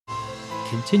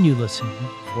continue listening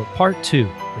for part 2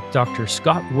 with Dr.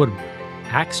 Scott Woodward,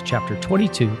 Acts chapter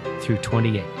 22 through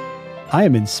 28. I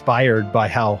am inspired by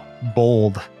how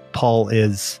bold Paul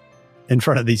is in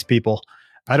front of these people.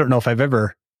 I don't know if I've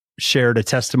ever shared a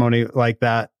testimony like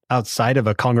that outside of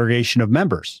a congregation of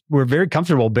members. We're very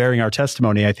comfortable bearing our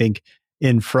testimony, I think,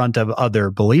 in front of other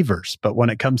believers. But when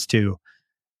it comes to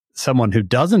someone who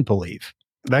doesn't believe,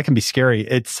 that can be scary.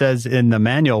 It says in the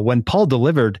manual, when Paul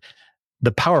delivered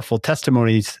the powerful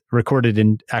testimonies recorded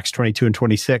in Acts 22 and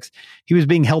 26, he was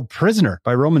being held prisoner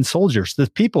by Roman soldiers. The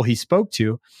people he spoke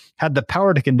to had the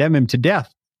power to condemn him to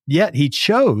death, yet he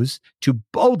chose to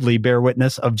boldly bear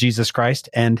witness of Jesus Christ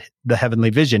and the heavenly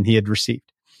vision he had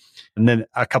received. And then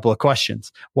a couple of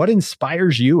questions. What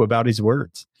inspires you about his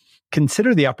words?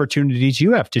 Consider the opportunities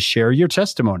you have to share your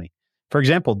testimony. For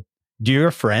example, do your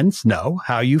friends know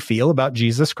how you feel about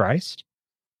Jesus Christ?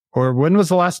 Or when was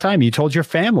the last time you told your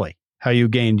family how you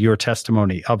gained your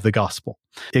testimony of the gospel?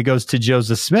 It goes to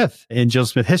Joseph Smith in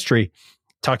Joseph Smith history,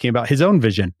 talking about his own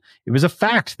vision. It was a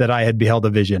fact that I had beheld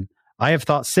a vision. I have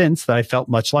thought since that I felt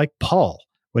much like Paul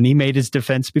when he made his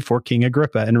defense before King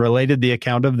Agrippa and related the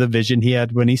account of the vision he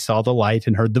had when he saw the light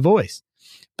and heard the voice.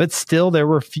 But still there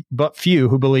were but few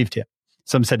who believed him.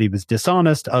 Some said he was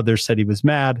dishonest, others said he was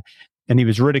mad, and he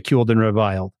was ridiculed and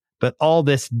reviled. But all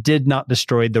this did not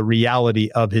destroy the reality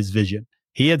of his vision.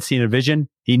 He had seen a vision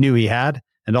he knew he had,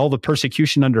 and all the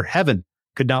persecution under heaven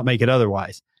could not make it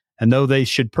otherwise. And though they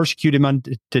should persecute him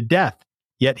unto death,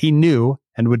 yet he knew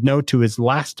and would know to his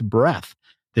last breath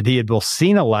that he had both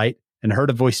seen a light and heard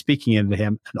a voice speaking into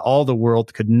him, and all the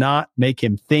world could not make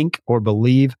him think or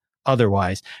believe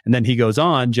otherwise. And then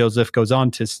Joseph goes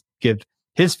on to give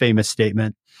his famous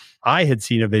statement, I had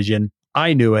seen a vision,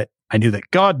 I knew it, I knew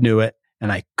that God knew it,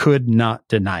 and I could not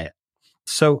deny it.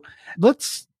 So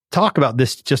let's talk about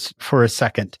this just for a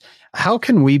second. How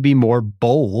can we be more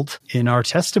bold in our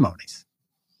testimonies?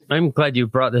 I'm glad you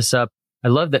brought this up. I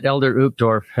love that Elder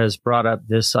Uchtdorf has brought up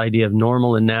this idea of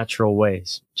normal and natural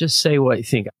ways. Just say what you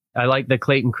think. I like the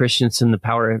Clayton Christensen, the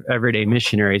Power of Everyday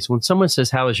Missionaries. When someone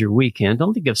says, how was your weekend?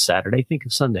 Don't think of Saturday, think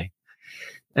of Sunday.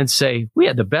 And say, we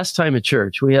had the best time at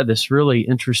church. We had this really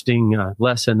interesting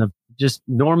lesson of just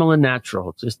normal and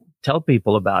natural. Just tell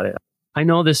people about it. I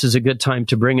know this is a good time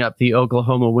to bring up the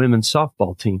Oklahoma women's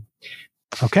softball team.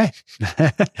 Okay.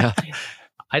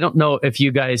 I don't know if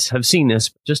you guys have seen this,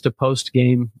 just a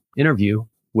post-game interview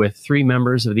with 3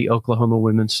 members of the Oklahoma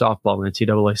women's softball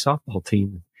NCAA softball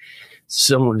team.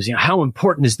 Someone was, how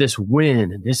important is this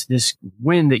win and this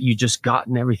win that you just got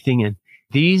and everything? And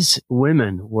these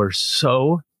women were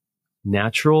so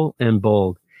natural and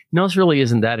bold. This really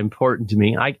isn't that important to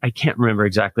me. I can't remember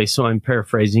exactly, so I'm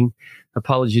paraphrasing.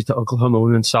 Apologies to Oklahoma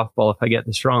women's softball if I get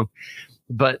this wrong.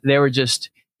 But they were just,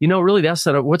 really that's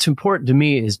not what's important to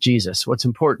me is Jesus. What's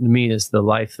important to me is the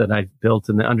life that I've built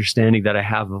and the understanding that I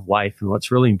have of life and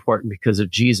what's really important because of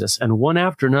Jesus. And one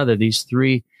after another, these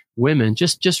 3 women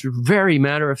just very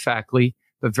matter-of-factly,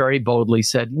 but very boldly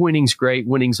said, winning's great,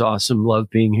 winning's awesome, love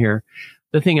being here.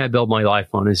 The thing I build my life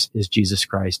on is Jesus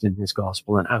Christ and his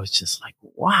gospel. And I was just like,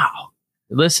 wow,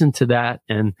 listen to that.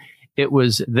 And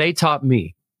they taught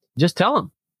me, just tell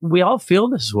them, we all feel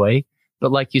this way.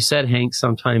 But like you said, Hank,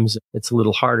 sometimes it's a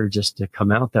little harder just to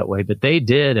come out that way. But they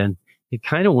did. And it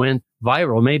kind of went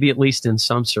viral, maybe at least in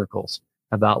some circles,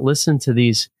 about listen to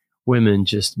these women,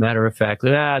 just matter of fact,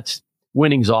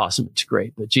 winning's awesome. It's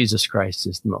great. But Jesus Christ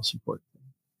is the most important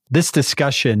thing. This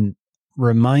discussion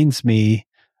reminds me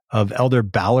of Elder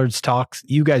Ballard's talks.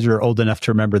 You guys are old enough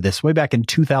to remember this way back in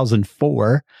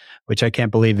 2004, which I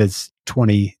can't believe is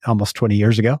almost 20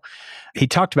 years ago. He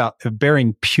talked about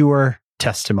bearing pure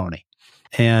testimony.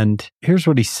 And here's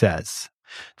what he says.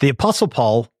 The Apostle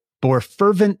Paul bore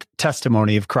fervent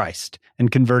testimony of Christ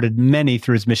and converted many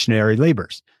through his missionary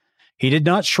labors. He did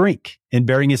not shrink in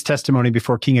bearing his testimony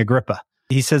before King Agrippa.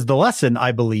 He says, the lesson,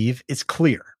 I believe, is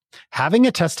clear. Having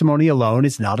a testimony alone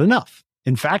is not enough.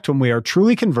 In fact, when we are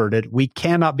truly converted, we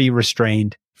cannot be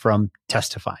restrained from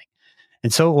testifying.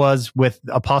 And so it was with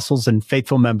apostles and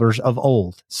faithful members of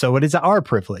old. So it is our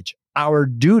privilege, our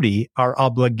duty, our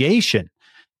obligation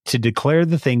to declare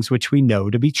the things which we know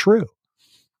to be true.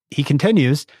 He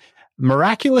continues,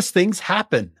 miraculous things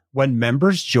happen when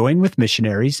members join with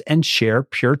missionaries and share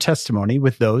pure testimony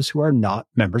with those who are not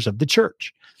members of the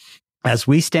church. As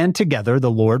we stand together, the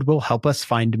Lord will help us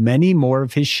find many more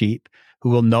of his sheep who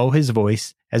will know his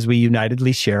voice as we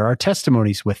unitedly share our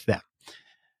testimonies with them.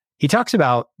 He talks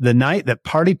about the night that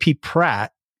Party P.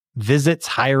 Pratt visits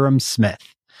Hiram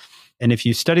Smith. And if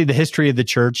you study the history of the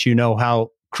church, you know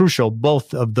how crucial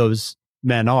both of those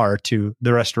men are to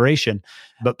the restoration.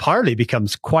 But Party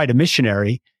becomes quite a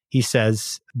missionary he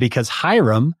says, because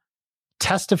Hiram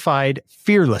testified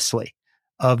fearlessly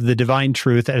of the divine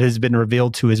truth that has been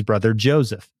revealed to his brother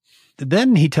Joseph.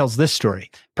 Then he tells this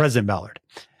story, President Ballard.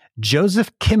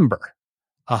 Joseph Kimber,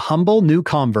 a humble new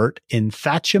convert in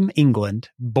Thatcham, England,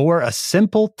 bore a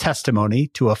simple testimony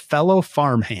to a fellow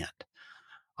farmhand.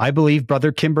 I believe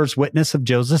Brother Kimber's witness of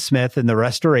Joseph Smith and the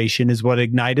Restoration is what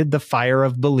ignited the fire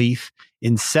of belief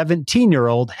in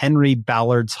 17-year-old Henry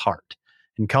Ballard's heart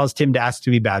and caused him to ask to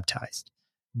be baptized.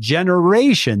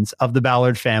 Generations of the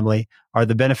Ballard family are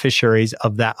the beneficiaries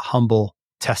of that humble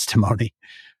testimony,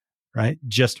 right?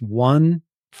 Just one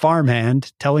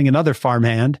farmhand telling another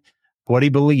farmhand what he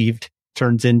believed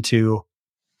turns into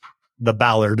the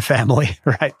Ballard family,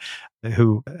 right?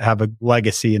 Who have a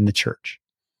legacy in the church.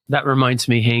 That reminds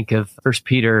me, Hank, of 1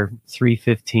 Peter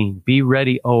 3:15. Be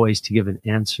ready always to give an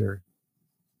answer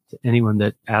to anyone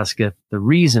that asketh the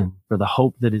reason for the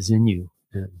hope that is in you.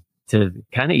 And to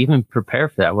kind of even prepare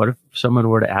for that. What if someone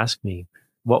were to ask me,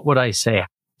 what would I say?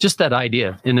 Just that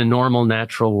idea in a normal,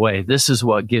 natural way. This is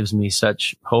what gives me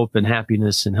such hope and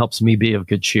happiness and helps me be of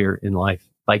good cheer in life,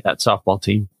 like that softball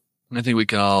team. I think we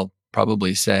can all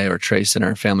probably say or trace in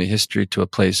our family history to a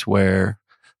place where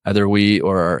either we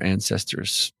or our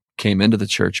ancestors came into the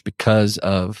church because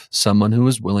of someone who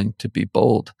was willing to be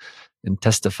bold and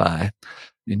testify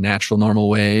in natural, normal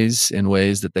ways, in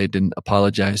ways that they didn't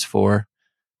apologize for.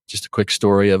 Just a quick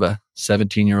story of a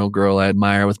 17-year-old girl I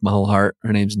admire with my whole heart.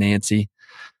 Her name's Nancy.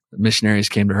 The missionaries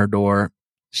came to her door.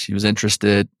 She was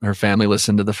interested. Her family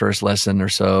listened to the first lesson or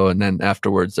so. And then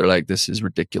afterwards, they're like, this is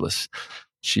ridiculous.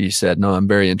 She said, no, I'm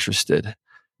very interested.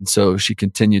 And so she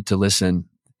continued to listen.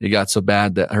 It got so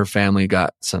bad that her family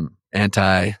got some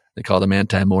they called them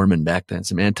anti-Mormon back then,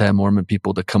 some anti-Mormon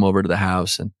people to come over to the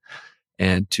house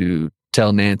and to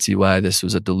tell Nancy why this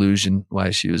was a delusion, why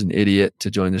she was an idiot to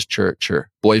join this church. Her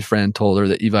boyfriend told her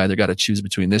that you've either got to choose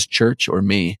between this church or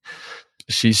me.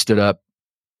 She stood up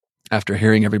after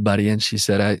hearing everybody and she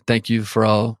said, I thank you for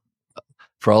all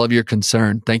of your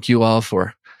concern. Thank you all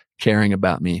for caring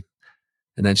about me.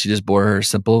 And then she just bore her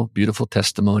simple, beautiful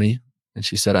testimony. And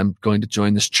she said, I'm going to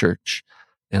join this church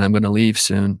and I'm going to leave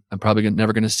soon. I'm probably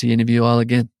never going to see any of you all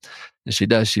again. And she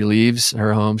does. She leaves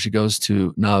her home. She goes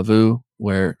to Nauvoo,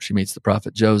 where she meets the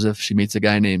prophet Joseph. She meets a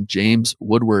guy named James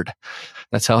Woodward.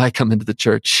 That's how I come into the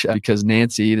church, because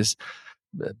Nancy, this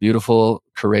beautiful,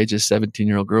 courageous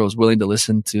 17-year-old girl, is willing to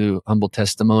listen to humble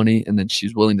testimony. And then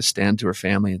she's willing to stand to her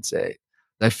family and say,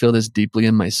 I feel this deeply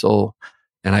in my soul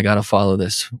and I got to follow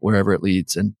this wherever it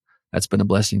leads. And that's been a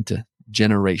blessing to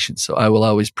generations. So I will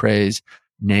always praise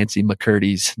Nancy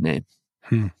McCurdy's name.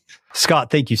 Scott,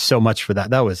 thank you so much for that.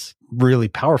 That was really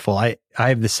powerful. I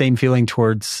have the same feeling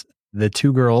towards the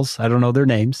two girls. I don't know their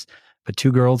names, but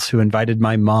two girls who invited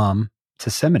my mom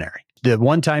to seminary. The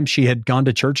one time she had gone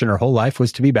to church in her whole life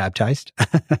was to be baptized.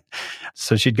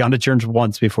 So she'd gone to church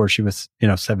once before she was,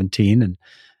 17 and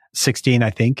 16, I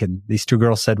think. And these two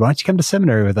girls said, why don't you come to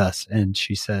seminary with us? And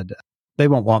she said, they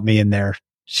won't want me in there.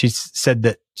 She said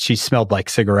that she smelled like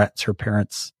cigarettes. Her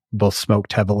parents both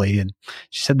smoked heavily. And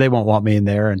she said, they won't want me in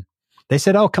there. And they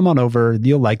said, oh, come on over.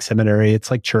 You'll like seminary.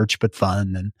 It's like church, but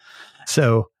fun. And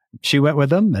so she went with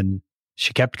them and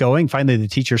she kept going. Finally, the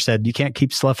teacher said, you can't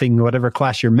keep sloughing whatever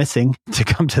class you're missing to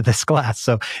come to this class.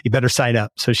 So you better sign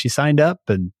up. So she signed up.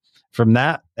 And from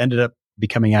that, ended up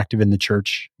becoming active in the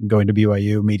church, going to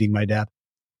BYU, meeting my dad.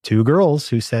 Two girls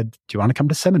who said, do you want to come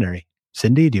to seminary?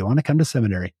 Cindy, do you want to come to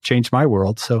seminary? Changed my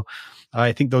world. So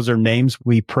I think those are names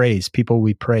we praise, people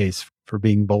we praise for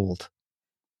being bold.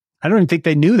 I don't even think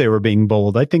they knew they were being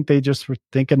bold. I think they just were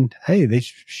thinking, hey,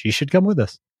 she should come with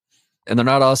us. And they're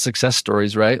not all success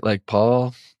stories, right? Like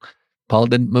Paul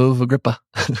didn't move Agrippa,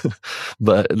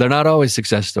 but they're not always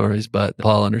success stories. But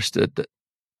Paul understood that,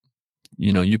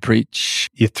 you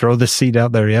preach. You throw the seed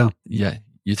out there. Yeah. Yeah.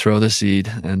 You throw the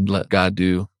seed and let God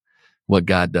do what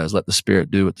God does. Let the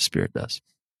Spirit do what the Spirit does.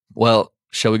 Well,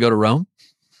 shall we go to Rome?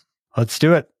 Let's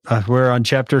do it. We're on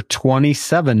chapter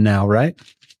 27 now, right?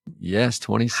 Yes,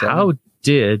 27. How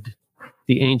did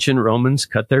the ancient Romans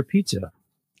cut their pizza?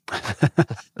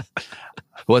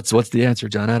 What's the answer,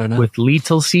 John? I don't know. With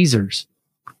Little Caesars.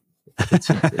 It's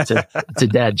a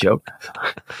dad joke.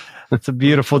 It's a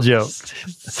beautiful joke.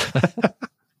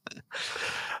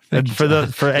 And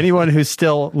for anyone who's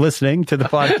still listening to the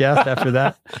podcast after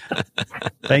that,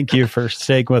 thank you for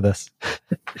staying with us.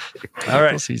 All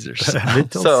right, Caesars.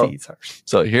 Caesars.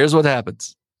 So here's what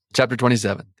happens. Chapter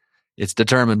 27. It's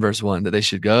determined, verse 1, that they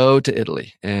should go to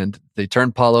Italy. And they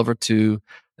turn Paul over to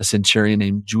a centurion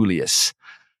named Julius.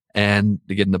 And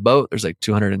they get in the boat. There's like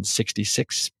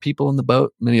 266 people in the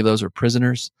boat. Many of those are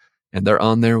prisoners. And they're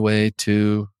on their way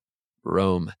to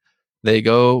Rome. They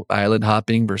go island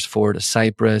hopping, verse 4, to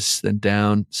Cyprus, then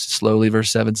down slowly,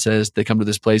 verse 7 says. They come to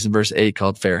this place in verse 8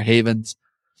 called Fair Havens.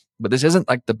 But this isn't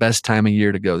like the best time of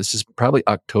year to go. This is probably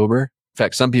October. In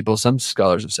fact, some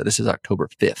scholars have said this is October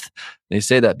 5th. They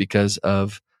say that because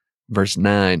of verse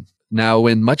 9. Now,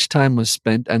 when much time was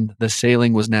spent and the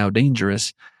sailing was now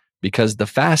dangerous, because the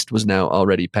fast was now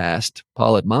already past,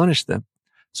 Paul admonished them.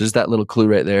 So there's that little clue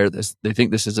right there. They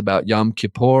think this is about Yom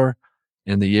Kippur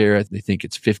in the year. They think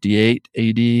it's 58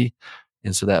 AD.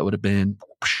 And so that would have been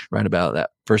right about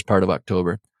that first part of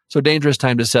October. So dangerous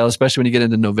time to sell, especially when you get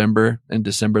into November and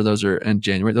December, and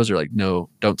January. Those are like, no,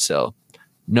 don't sell.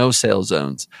 No sale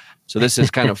zones. So this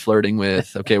is kind of flirting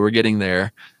with, okay, we're getting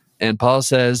there. And Paul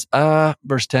says,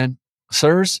 verse 10,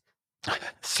 sirs,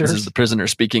 this is the prisoner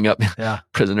speaking up. Yeah.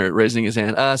 Prisoner raising his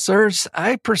hand. Sirs,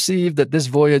 I perceive that this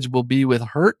voyage will be with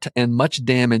hurt and much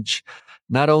damage,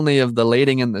 not only of the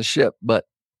lading in the ship, but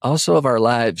also of our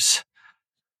lives.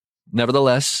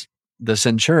 Nevertheless, the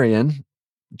centurion,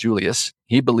 Julius,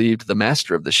 he believed the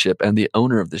master of the ship and the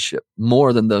owner of the ship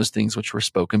more than those things which were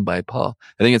spoken by Paul.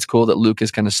 I think it's cool that Luke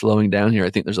is kind of slowing down here. I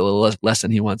think there's a little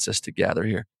lesson he wants us to gather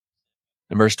here.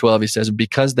 In verse 12, he says,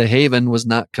 because the haven was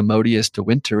not commodious to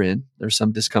winter in, there's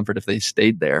some discomfort if they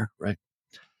stayed there, right?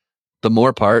 The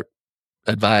more part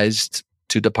advised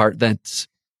to depart thence.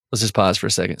 Let's just pause for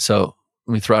a second. So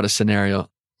let me throw out a scenario.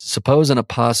 Suppose an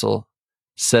apostle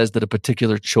says that a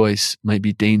particular choice might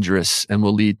be dangerous and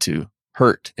will lead to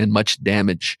hurt and much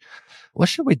damage. What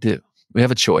should we do? We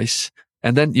have a choice.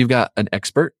 And then you've got an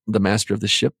expert, the master of the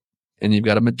ship, and you've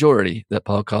got a majority that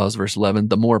Paul calls, verse 11,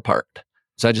 the more part.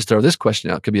 So I just throw this question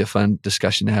out. It could be a fun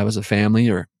discussion to have as a family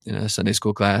or in a Sunday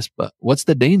school class. But what's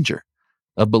the danger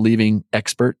of believing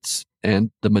experts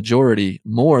and the majority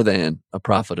more than a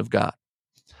prophet of God?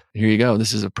 Here you go.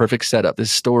 This is a perfect setup.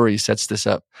 This story sets this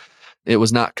up. It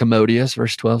was not commodious,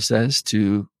 verse 12 says,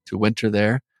 to winter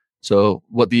there. So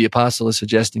what the apostle is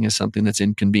suggesting is something that's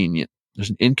inconvenient.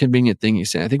 There's an inconvenient thing he's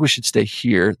saying. I think we should stay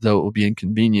here, though it will be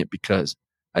inconvenient, because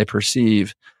I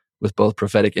perceive with both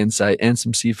prophetic insight and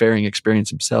some seafaring experience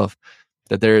himself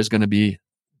that there is going to be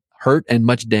hurt and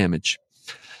much damage.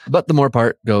 But the more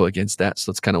part go against that.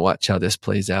 So let's kind of watch how this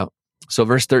plays out. So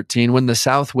verse 13, when the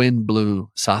south wind blew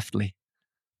softly,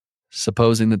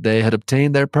 supposing that they had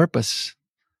obtained their purpose,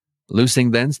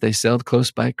 loosing thence, they sailed close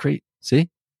by Crete. See?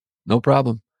 No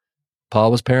problem.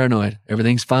 Paul was paranoid.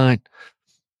 Everything's fine.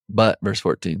 But, verse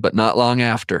 14, but not long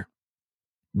after,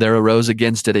 there arose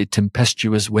against it a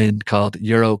tempestuous wind called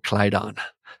Euroclydon.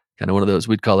 Kind of one of those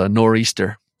we'd call a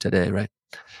nor'easter today, right?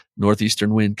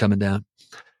 Northeastern wind coming down.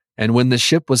 And when the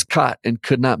ship was caught and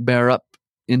could not bear up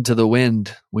into the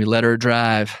wind, we let her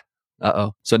drive.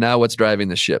 So now what's driving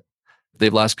the ship?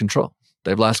 They've lost control.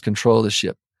 They've lost control of the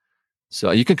ship.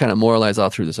 So you can kind of moralize all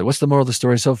through this. Like, what's the moral of the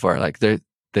story so far? Like they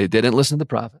didn't listen to the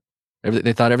prophet.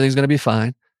 They thought everything's going to be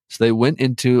fine. So they went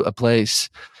into a place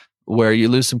where you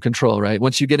lose some control, right?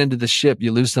 Once you get into the ship,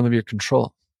 you lose some of your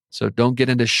control. So don't get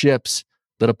into ships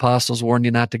that apostles warn you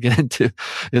not to get into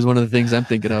is one of the things I'm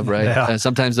thinking of, right? Yeah.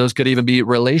 Sometimes those could even be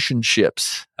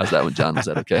relationships. How's that one, John? Was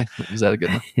that okay? Was that a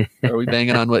good one? Are we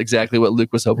banging on exactly what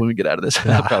Luke was hoping we get out of this?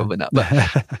 Probably not.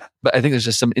 But I think there's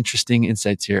just some interesting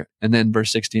insights here. And then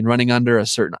verse 16, running under a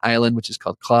certain island, which is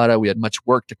called Clauda. We had much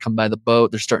work to come by the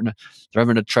boat. They're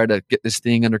having to try to get this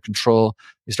thing under control.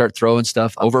 They start throwing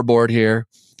stuff overboard here.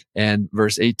 And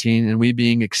verse 18, and we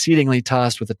being exceedingly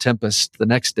tossed with a tempest, the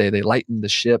next day they lightened the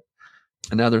ship,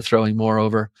 and now they're throwing more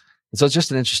over. And so it's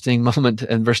just an interesting moment.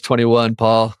 In verse 21,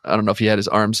 Paul, I don't know if he had his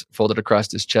arms folded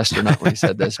across his chest or not when he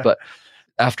said this, but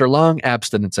after long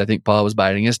abstinence, I think Paul was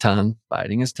biting his tongue,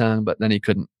 but then he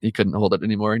couldn't hold it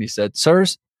anymore. And he said,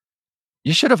 sirs,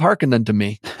 you should have hearkened unto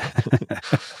me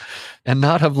and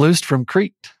not have loosed from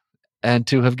Crete, and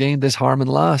to have gained this harm and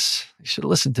loss. You should have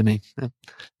listened to me. So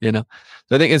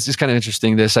I think it's just kind of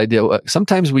interesting, this idea.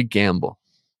 Sometimes we gamble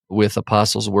with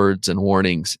apostles' words and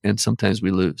warnings, and sometimes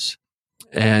we lose.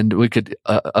 And we could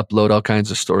upload all kinds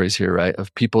of stories here, right?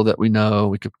 Of people that we know.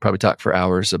 We could probably talk for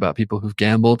hours about people who've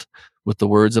gambled with the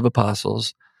words of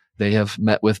apostles. They have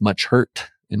met with much hurt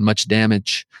and much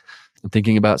damage. I'm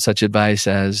thinking about such advice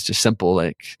as just simple,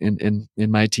 like in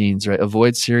my teens, right?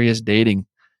 Avoid serious dating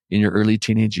in your early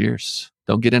teenage years.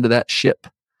 Don't get into that ship.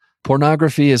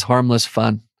 Pornography is harmless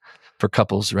fun for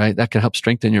couples, right? That can help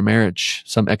strengthen your marriage,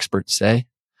 some experts say.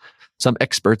 Some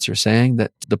experts are saying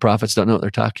that the prophets don't know what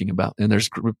they're talking about. And there's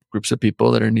groups of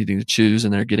people that are needing to choose,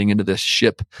 and they're getting into this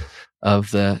ship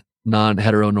of the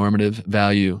non-heteronormative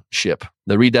value ship,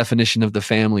 the redefinition of the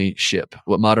family ship,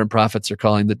 what modern prophets are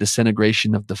calling the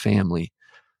disintegration of the family.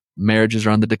 Marriages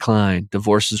are on the decline.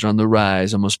 Divorces are on the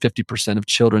rise. Almost 50% of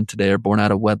children today are born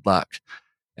out of wedlock.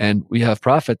 And we have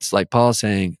prophets like Paul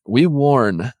saying, we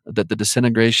warn that the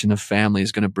disintegration of family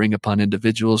is going to bring upon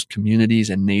individuals, communities,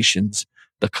 and nations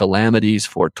the calamities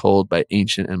foretold by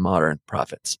ancient and modern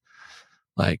prophets.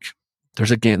 Like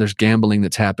there's gambling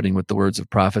that's happening with the words of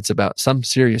prophets about some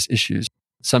serious issues,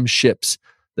 some ships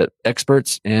that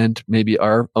experts and maybe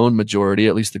our own majority,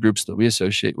 at least the groups that we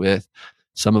associate with,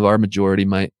 some of our majority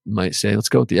might say, let's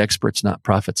go with the experts, not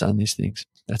prophets on these things.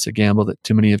 That's a gamble that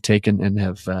too many have taken and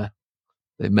have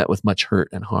they've met with much hurt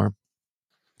and harm.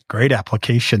 Great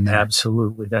application there.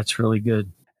 Absolutely. That's really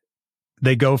good.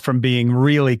 They go from being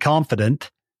really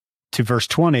confident to verse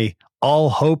 20, all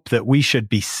hope that we should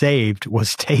be saved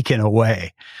was taken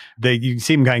away. You can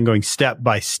see him kind of going step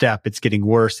by step. It's getting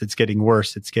worse. It's getting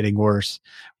worse. It's getting worse.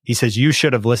 He says, you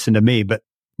should have listened to me. But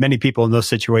many people in those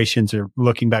situations are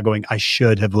looking back going, I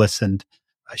should have listened.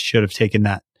 I should have taken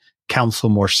that counsel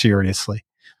more seriously.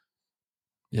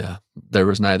 Yeah. There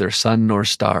was neither sun nor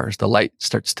stars. The light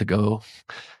starts to go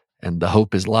and the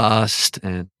hope is lost.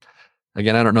 And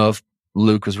again, I don't know if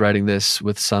Luke was writing this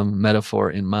with some metaphor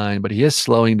in mind, but he is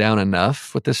slowing down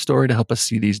enough with this story to help us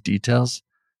see these details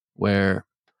where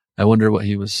I wonder what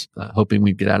he was hoping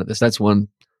we'd get out of this. That's one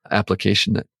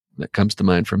application that comes to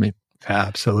mind for me.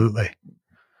 Absolutely.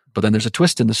 But then there's a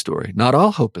twist in the story. Not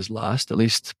all hope is lost, at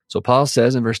least. So Paul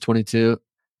says in verse 22,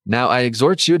 now I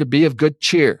exhort you to be of good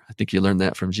cheer. I think you learned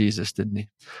that from Jesus, didn't he?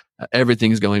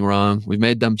 Everything's going wrong. We've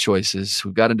made dumb choices.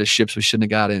 We've got into ships we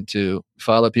shouldn't have got into. We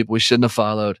followed people we shouldn't have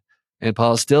followed. And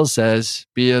Paul still says,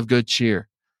 be of good cheer,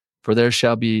 for there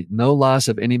shall be no loss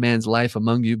of any man's life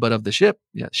among you, but of the ship.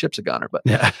 Yeah, the ship's a goner, but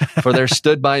for there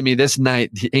stood by me this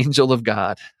night the angel of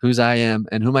God, whose I am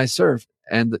and whom I serve.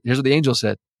 And here's what the angel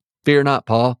said, fear not,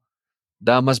 Paul,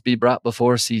 thou must be brought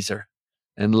before Caesar.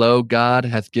 And lo, God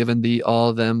hath given thee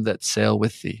all them that sail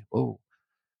with thee. Oh,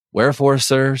 wherefore,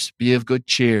 sirs, be of good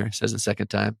cheer, says the second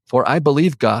time, for I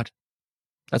believe God.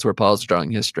 That's where Paul's drawing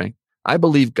his strength. I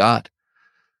believe God,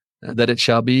 that it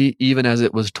shall be even as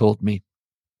it was told me.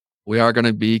 We are going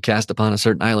to be cast upon a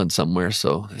certain island somewhere.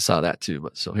 So I saw that too.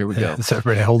 But so here we go. So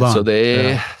everybody hold on.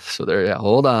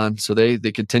 Hold on. So they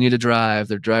continue to drive.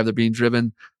 They're being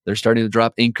driven. They're starting to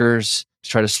drop anchors to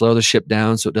try to slow the ship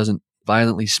down so it doesn't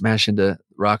violently smash into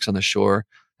rocks on the shore.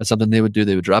 That's something they would do.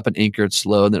 They would drop an anchor, it's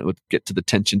slow, and then it would get to the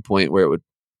tension point where it would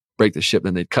break the ship.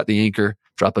 Then they'd cut the anchor,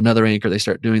 drop another anchor. They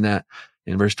start doing that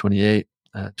in verse 28,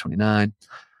 29.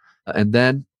 And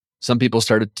then some people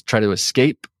started to try to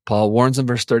escape. Paul warns them,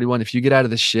 verse 31, if you get out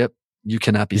of this ship, you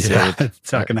cannot be saved.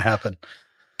 It's not going to happen.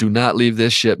 Do not leave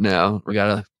this ship now. We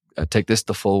got to take this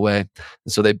the full way.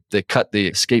 And so they cut the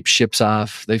escape ships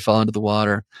off. They fall into the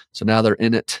water. So now they're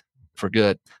in it for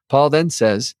good. Paul then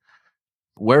says,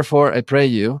 wherefore I pray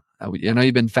you, I know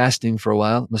you've been fasting for a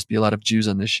while. Must be a lot of Jews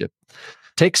on this ship.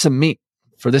 Take some meat,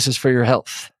 for this is for your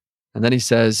health. And then he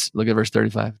says, look at verse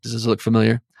 35. Does this look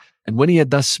familiar? And when he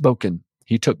had thus spoken,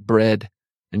 he took bread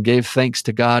and gave thanks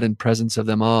to God in presence of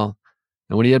them all.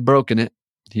 And when he had broken it,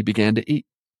 he began to eat.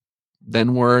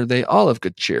 Then were they all of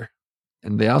good cheer,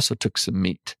 and they also took some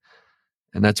meat.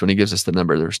 And that's when he gives us the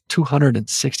number. There's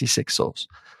 266 souls.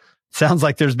 Sounds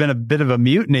like there's been a bit of a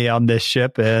mutiny on this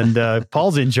ship, and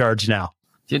Paul's in charge now.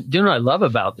 Do you know what I love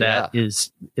about that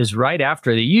is right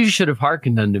after that, you should have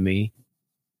hearkened unto me.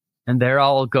 And they're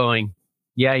all going,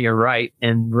 yeah, you're right.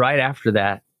 And right after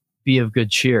that, be of good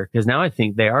cheer. Because now I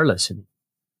think they are listening.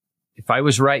 If I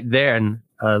was right there and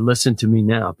listen to me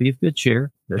now, be of good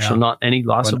cheer. There shall not any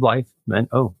loss of life. Man,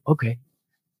 oh, okay.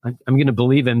 I'm going to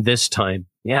believe him this time.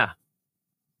 Yeah.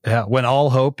 Yeah. When all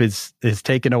hope is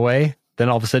taken away, then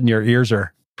all of a sudden your ears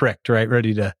are pricked, right?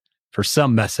 Ready for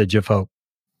some message of hope.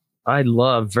 I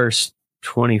love verse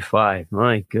 25.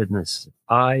 My goodness.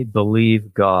 I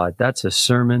believe God. That's a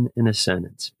sermon in a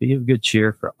sentence. Be of good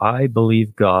cheer, for I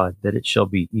believe God that it shall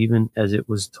be even as it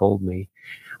was told me.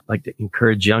 I like to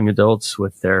encourage young adults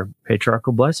with their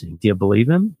patriarchal blessing. Do you believe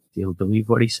him? Do you believe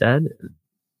what he said?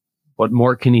 What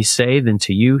more can he say than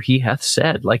to you he hath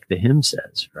said, like the hymn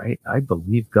says, right? I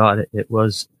believe God, it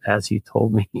was as he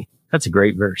told me. That's a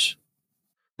great verse.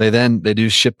 They do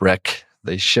shipwreck.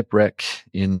 They shipwreck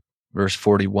in verse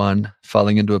 41,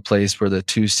 falling into a place where the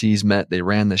two seas met. They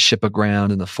ran the ship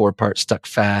aground and the forepart stuck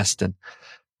fast, and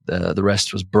the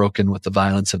rest was broken with the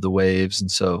violence of the waves. And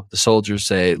so the soldiers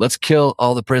say, let's kill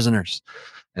all the prisoners.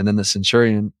 And then the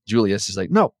centurion, Julius, is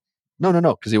like, no,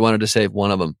 because he wanted to save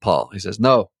one of them, Paul. He says,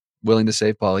 no, willing to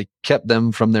save Paul. He kept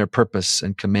them from their purpose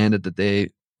and commanded that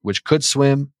they which could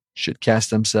swim should cast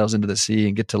themselves into the sea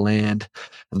and get to land,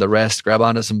 and the rest grab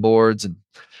onto some boards and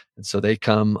And so they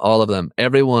come, all of them.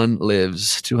 Everyone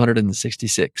lives.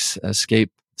 266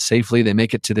 escape safely. They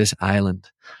make it to this island.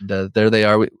 There they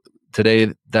are.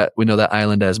 Today, that we know that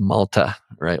island as Malta,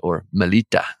 right? Or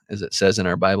Melita, as it says in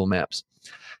our Bible maps.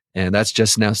 And that's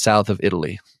just now south of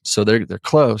Italy. So they're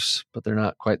close, but they're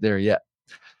not quite there yet.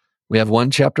 We have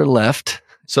one chapter left.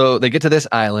 So they get to this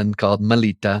island called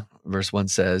Melita, verse 1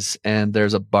 says, and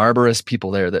there's a barbarous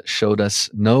people there that showed us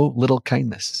no little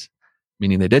kindness,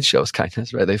 meaning they did show us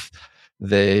kindness, right?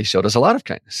 They showed us a lot of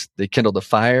kindness. They kindled a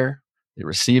fire. They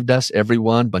received us,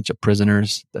 everyone, bunch of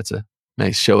prisoners. That's a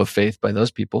nice show of faith by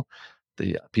those people,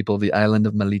 the people of the island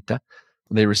of Melita.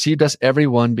 They received us,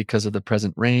 everyone, because of the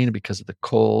present rain, because of the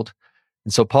cold.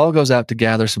 And so Paul goes out to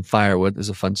gather some firewood. This is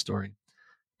a fun story.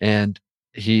 And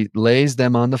he lays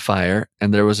them on the fire,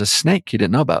 and there was a snake he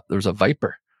didn't know about. There was a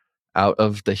viper out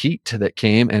of the heat that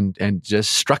came and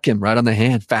just struck him right on the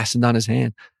hand, fastened on his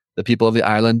hand. The people of the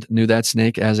island knew that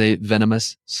snake as a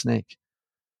venomous snake.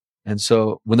 And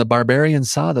so when the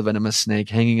barbarians saw the venomous snake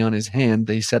hanging on his hand,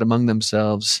 they said among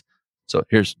themselves, so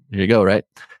here you go, right?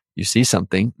 You see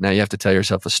something. Now you have to tell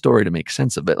yourself a story to make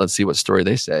sense of it. Let's see what story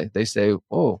they say. They say,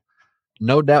 oh,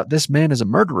 no doubt this man is a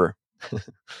murderer.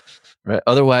 Right?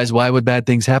 Otherwise, why would bad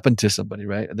things happen to somebody,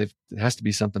 right? It has to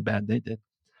be something bad they did.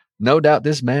 No doubt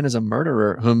this man is a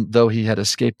murderer, whom though he had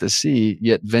escaped the sea,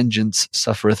 yet vengeance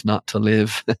suffereth not to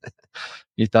live.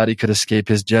 He thought he could escape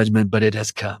his judgment, but it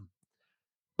has come.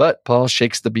 But Paul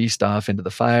shakes the beast off into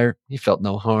the fire. He felt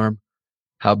no harm.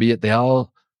 Howbeit they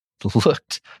all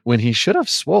looked when he should have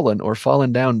swollen or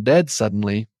fallen down dead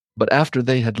suddenly. But after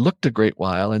they had looked a great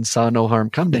while and saw no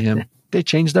harm come to him, they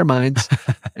changed their minds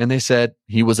and they said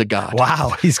he was a god.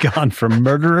 Wow, he's gone from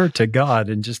murderer to God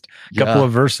in just a couple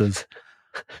of verses.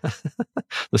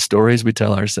 The stories we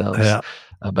tell ourselves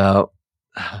about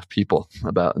people,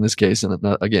 about, in this case,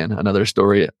 and again, another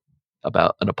story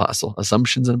about an apostle,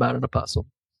 assumptions about an apostle.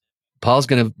 Paul's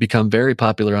going to become very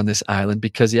popular on this island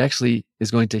because he actually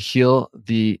is going to heal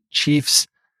the chief's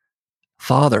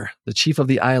father, the chief of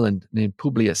the island named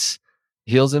Publius.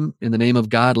 Heals him in the name of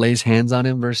God, lays hands on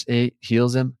him, verse 8,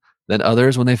 heals him. Then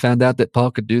others, when they found out that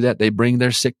Paul could do that, they bring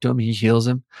their sick to him. He heals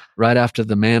him right after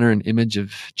the manner and image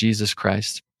of Jesus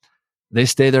Christ. They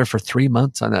stay there for 3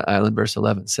 months on that island, verse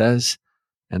 11 says,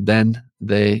 and then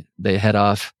they head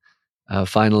off,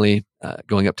 finally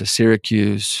going up to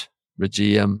Syracuse,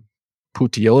 Rhegium,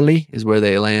 Puteoli is where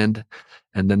they land,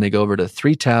 and then they go over to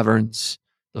 3 taverns,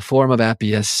 the Forum of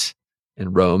Appius,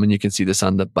 in Rome. And you can see this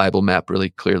on the Bible map really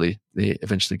clearly. They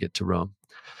eventually get to Rome.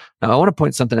 Now, I want to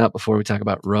point something out before we talk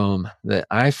about Rome that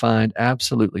I find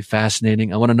absolutely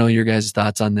fascinating. I want to know your guys'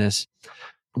 thoughts on this.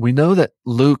 We know that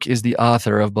Luke is the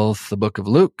author of both the book of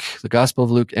Luke, the Gospel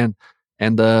of Luke, and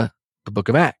the book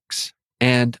of Acts.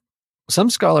 And some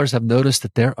scholars have noticed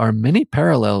that there are many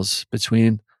parallels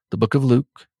between the book of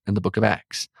Luke and the book of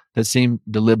Acts that seem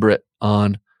deliberate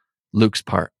on Luke's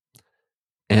part.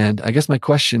 And I guess my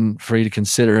question for you to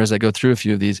consider as I go through a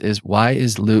few of these is, why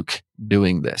is Luke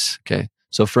doing this? Okay.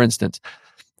 So for instance,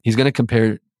 he's going to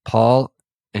compare Paul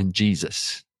and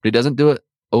Jesus, but he doesn't do it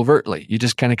overtly. You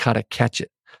just kind of gotta catch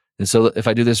it. And so if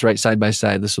I do this right side by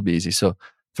side, this will be easy. So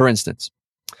for instance,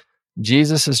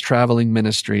 Jesus' traveling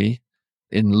ministry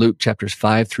in Luke chapters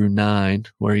 5 through 9,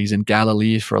 where he's in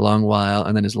Galilee for a long while,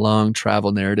 and then his long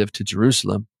travel narrative to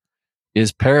Jerusalem,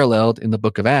 is paralleled in the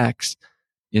book of Acts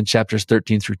in chapters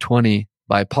 13 through 20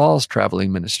 by Paul's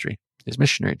traveling ministry, his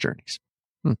missionary journeys.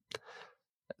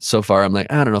 So far, I'm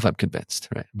like, I don't know if I'm convinced,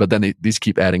 right? But then these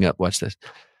keep adding up. Watch this.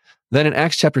 Then in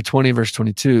Acts chapter 20, verse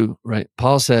 22, right,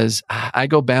 Paul says, I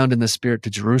go bound in the Spirit to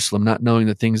Jerusalem, not knowing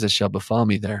the things that shall befall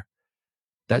me there.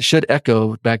 That should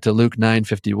echo back to Luke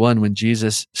 9:51, when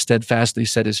Jesus steadfastly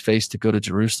set his face to go to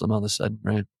Jerusalem all of a sudden,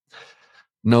 right?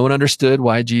 No one understood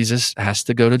why Jesus has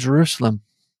to go to Jerusalem.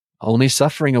 Only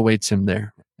suffering awaits him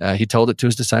there. He told it to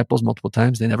his disciples multiple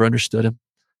times. They never understood him.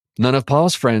 None of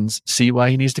Paul's friends see why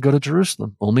he needs to go to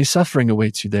Jerusalem. Only suffering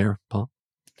awaits you there, Paul.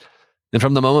 And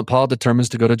from the moment Paul determines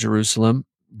to go to Jerusalem,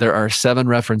 there are 7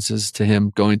 references to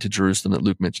him going to Jerusalem that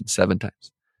Luke mentioned 7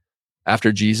 times.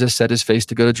 After Jesus set his face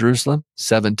to go to Jerusalem,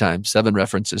 7 times, 7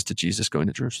 references to Jesus going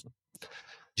to Jerusalem.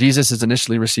 Jesus is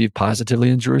initially received positively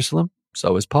in Jerusalem.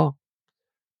 So is Paul.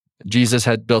 Jesus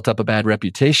had built up a bad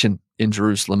reputation in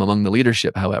Jerusalem among the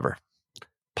leadership, however.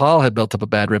 Paul had built up a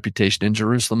bad reputation in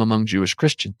Jerusalem among Jewish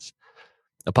Christians.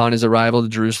 Upon his arrival to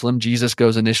Jerusalem, Jesus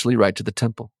goes initially right to the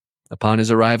temple. Upon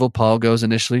his arrival, Paul goes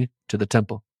initially to the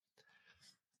temple.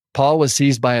 Paul was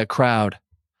seized by a crowd.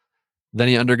 Then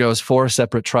he undergoes 4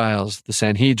 separate trials: the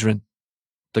Sanhedrin,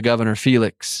 the governor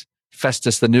Felix,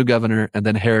 Festus, the new governor, and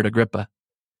then Herod Agrippa.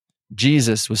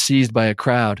 Jesus was seized by a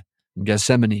crowd in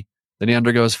Gethsemane, Then he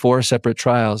undergoes 4 separate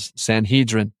trials: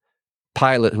 Sanhedrin,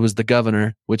 Pilate, who was the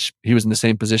governor, which he was in the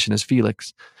same position as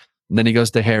Felix. And then he goes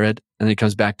to Herod, and then he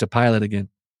comes back to Pilate again.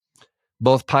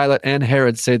 Both Pilate and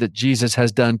Herod say that Jesus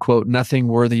has done, quote, nothing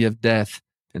worthy of death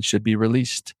and should be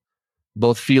released.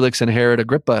 Both Felix and Herod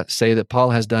Agrippa say that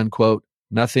Paul has done, quote,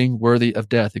 nothing worthy of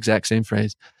death, exact same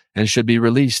phrase, and should be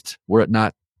released were it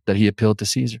not that he appealed to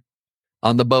Caesar.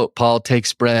 On the boat, Paul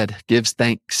takes bread, gives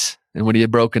thanks, and when he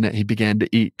had broken it, he began to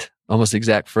eat. Almost the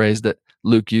exact phrase that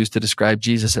Luke used to describe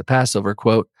Jesus at Passover,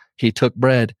 quote, he took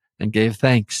bread and gave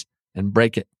thanks and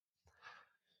brake it.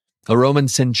 A Roman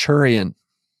centurion,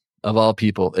 of all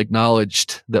people,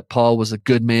 acknowledged that Paul was a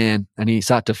good man, and he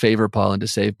sought to favor Paul and to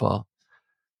save Paul.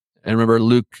 And remember,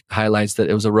 Luke highlights that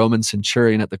it was a Roman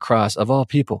centurion at the cross, of all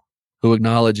people, who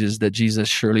acknowledges that Jesus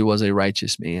surely was a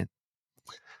righteous man.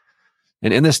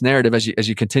 And in this narrative, as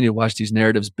you continue to watch these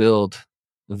narratives build,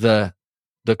 the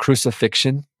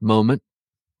crucifixion moment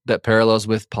that parallels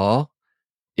with Paul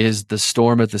is the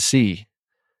storm at the sea,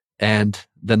 and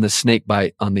then the snake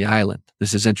bite on the island.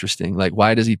 This is interesting. Like,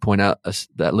 why does he point out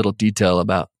that little detail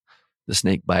about the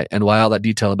snake bite, and why all that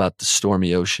detail about the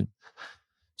stormy ocean?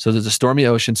 So there's a stormy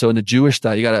ocean. So in the Jewish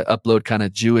thought, you got to upload kind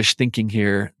of Jewish thinking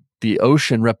here. The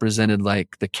ocean represented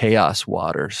like the chaos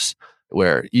waters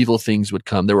where evil things would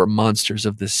come. There were monsters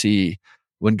of the sea.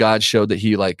 When God showed that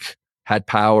he like had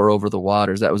power over the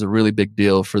waters, that was a really big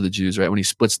deal for the Jews, right? When he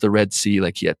splits the Red Sea,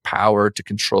 like he had power to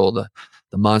control the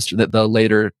monster. That they'll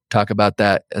later talk about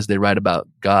that as they write about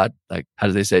God, like, how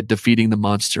do they say, defeating the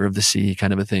monster of the sea,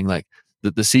 kind of a thing. Like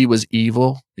the sea was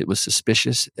evil. It was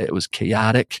suspicious. It was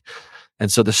chaotic.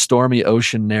 And so the stormy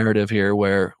ocean narrative here,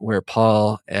 where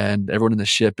Paul and everyone in the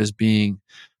ship is being,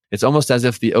 it's almost as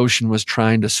if the ocean was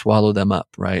trying to swallow them up,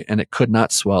 right? And it could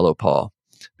not swallow Paul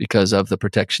because of the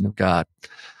protection of God.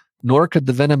 Nor could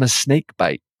the venomous snake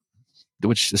bite,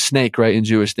 which the snake, right, in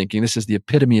Jewish thinking, this is the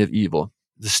epitome of evil.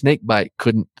 The snake bite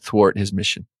couldn't thwart his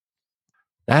mission.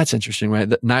 That's interesting, right?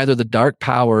 That neither the dark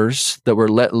powers that were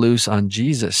let loose on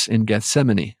Jesus in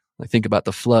Gethsemane, like think about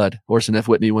the flood. Orson F.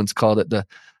 Whitney once called it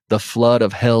the flood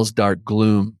of hell's dark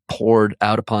gloom poured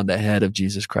out upon the head of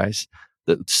Jesus Christ.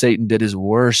 That Satan did his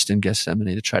worst in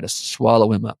Gethsemane to try to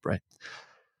swallow him up, right?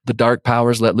 The dark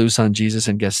powers let loose on Jesus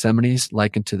in Gethsemane is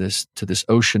likened to this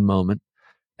ocean moment.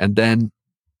 And then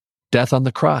death on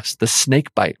the cross, the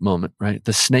snake bite moment, right?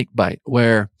 The snake bite,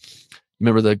 where,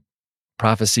 remember the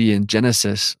prophecy in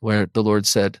Genesis where the Lord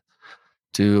said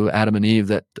to Adam and Eve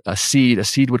that a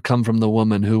seed would come from the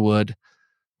woman who would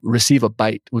receive a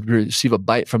bite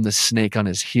from the snake on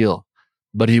his heel,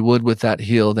 but he would with that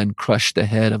heel then crush the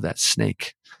head of that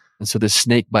snake. And so this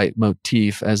snake bite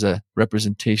motif as a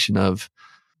representation of,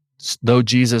 though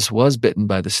Jesus was bitten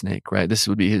by the snake, right? This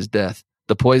would be his death.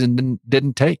 The poison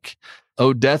didn't take.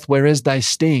 Oh, death, where is thy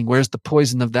sting? Where's the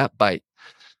poison of that bite?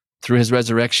 Through his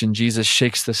resurrection, Jesus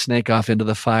shakes the snake off into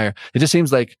the fire. It just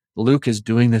seems like Luke is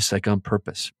doing this like on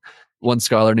purpose. One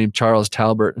scholar named Charles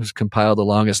Talbert, who's compiled the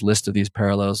longest list of these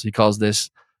parallels, he calls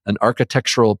this an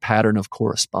architectural pattern of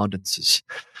correspondences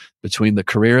between the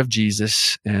career of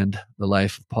Jesus and the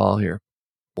life of Paul here.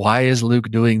 Why is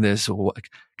Luke doing this?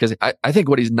 Because I think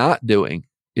what he's not doing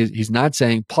is he's not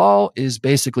saying Paul is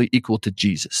basically equal to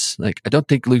Jesus. Like, I don't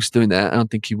think Luke's doing that. I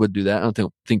don't think he would do that. I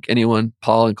don't think anyone,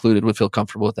 Paul included, would feel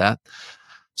comfortable with that.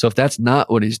 So if that's not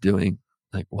what he's doing,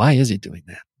 like, why is he doing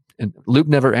that? And Luke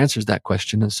never answers that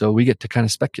question. And so we get to kind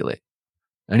of speculate.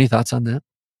 Any thoughts on that?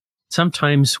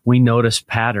 Sometimes we notice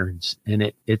patterns,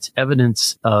 and it's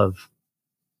evidence of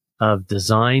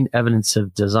design. Evidence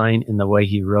of design in the way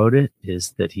he wrote it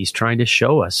is that he's trying to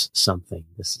show us something.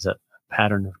 This is a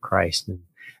pattern of Christ, and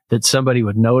that somebody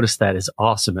would notice that is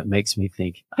awesome. It makes me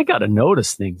think, I got to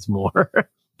notice things more.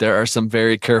 There are some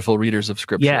very careful readers of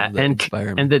Scripture. Yeah, and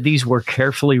that these were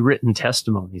carefully written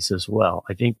testimonies as well.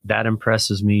 I think that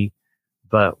impresses me.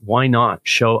 But why not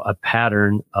show a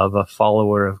pattern of a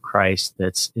follower of Christ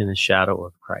that's in the shadow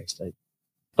of Christ?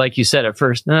 Like you said at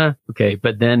first, okay,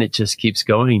 but then it just keeps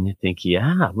going. You think,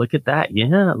 yeah, look at that.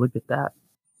 Yeah, look at that.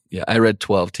 Yeah, I read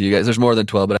 12 to you guys. There's more than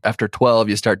 12, but after 12,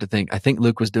 you start to think, I think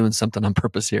Luke was doing something on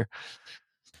purpose here.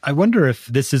 I wonder if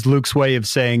this is Luke's way of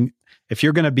saying, if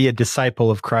you're going to be a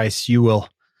disciple of Christ, you will,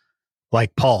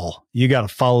 like Paul, you got to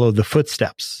follow the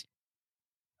footsteps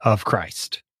of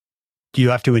Christ.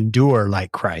 You have to endure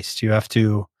like Christ. You have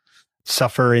to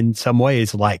suffer in some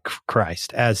ways like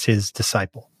Christ as his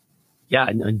disciple. Yeah,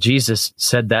 and Jesus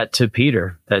said that to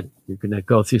Peter, that you're going to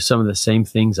go through some of the same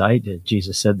things I did.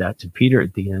 Jesus said that to Peter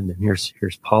at the end, and here's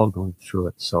Paul going through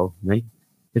it. So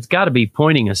it's got to be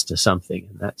pointing us to something,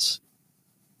 and that's...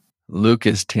 Luke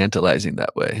is tantalizing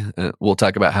that way. We'll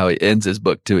talk about how he ends his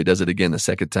book too. He does it again the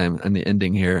second time in the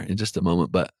ending here in just a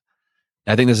moment. But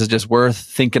I think this is just worth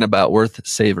thinking about, worth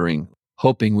savoring,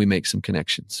 hoping we make some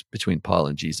connections between Paul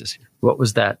and Jesus here. What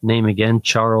was that name again?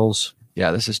 Charles?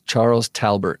 Yeah, this is Charles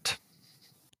Talbert.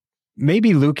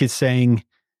 Maybe Luke is saying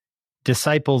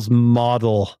disciples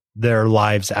model their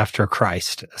lives after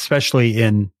Christ, especially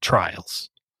in trials.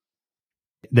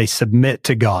 They submit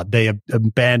to God. They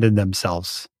abandon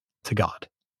themselves to God.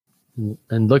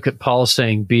 And look at Paul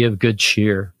saying, be of good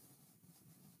cheer,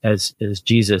 as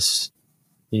Jesus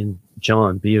in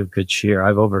John, be of good cheer.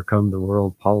 I've overcome the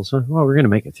world. Paul's, well, we're going to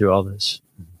make it through all this.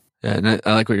 Yeah, and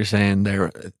I like what you're saying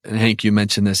there. And Hank, you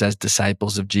mentioned this as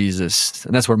disciples of Jesus.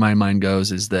 And that's where my mind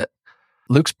goes, is that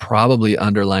Luke's probably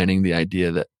underlining the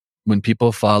idea that when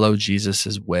people follow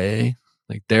Jesus's way,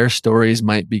 like their stories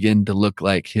might begin to look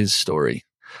like his story.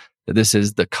 That this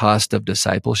is the cost of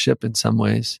discipleship in some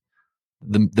ways.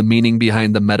 The meaning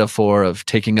behind the metaphor of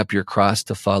taking up your cross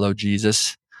to follow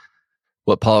Jesus.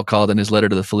 What Paul called in his letter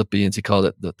to the Philippians, he called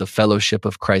it the fellowship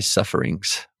of Christ's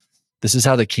sufferings. This is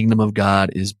how the kingdom of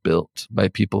God is built, by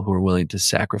people who are willing to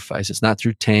sacrifice. It's not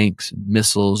through tanks and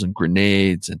missiles and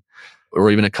grenades or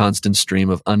even a constant stream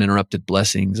of uninterrupted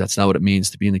blessings. That's not what it means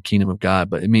to be in the kingdom of God,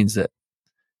 but it means that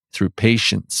through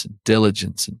patience and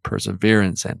diligence and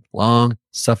perseverance and long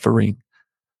suffering,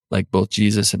 like both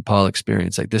Jesus and Paul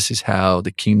experienced, like this is how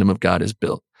the kingdom of God is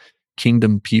built.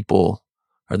 Kingdom people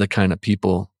are the kind of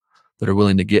people that are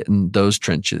willing to get in those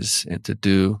trenches and to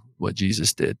do what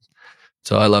Jesus did.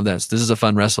 So I love that. This is a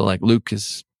fun wrestle. Like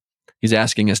he's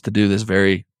asking us to do this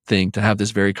very thing, to have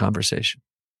this very conversation,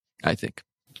 I think.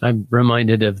 I'm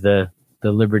reminded of the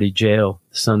Liberty Jail.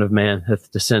 The Son of Man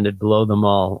hath descended below them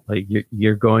all. Like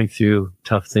you're going through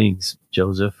tough things,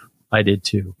 Joseph. I did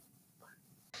too.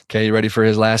 Okay, you ready for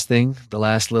his last thing? The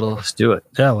last little Let's do it.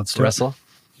 Yeah, let's do wrestle.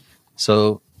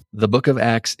 So the book of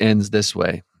Acts ends this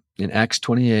way. In Acts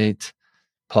 28,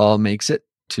 Paul makes it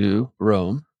to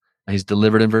Rome. He's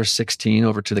delivered in verse 16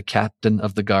 over to the captain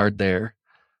of the guard there,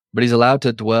 but he's allowed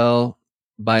to dwell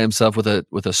by himself with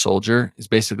a soldier. He's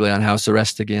basically on house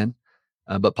arrest again,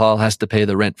 but Paul has to pay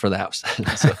the rent for the house.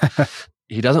 So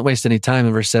he doesn't waste any time.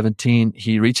 In verse 17,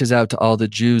 he reaches out to all the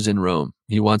Jews in Rome.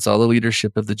 He wants all the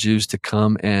leadership of the Jews to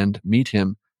come and meet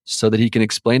him so that he can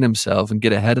explain himself and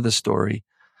get ahead of the story.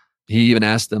 He even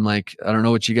asked them, like, I don't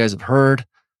know what you guys have heard.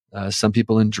 Some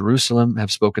people in Jerusalem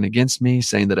have spoken against me,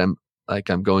 saying that I'm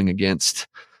going against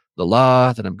the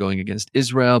law, that I'm going against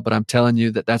Israel, but I'm telling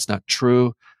you that that's not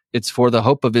true. It's for the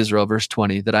hope of Israel, verse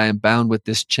 20, that I am bound with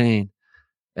this chain.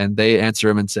 And they answer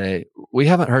him and say, we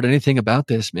haven't heard anything about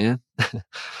this, man.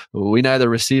 We neither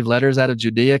received letters out of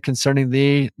Judea concerning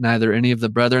thee, neither any of the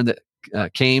brethren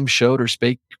that came, showed, or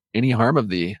spake any harm of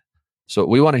thee. So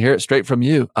we want to hear it straight from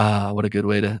you. What a good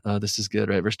way to, this is good,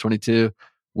 right? Verse 22,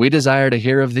 we desire to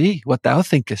hear of thee what thou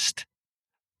thinkest.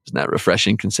 Isn't that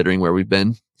refreshing considering where we've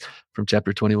been from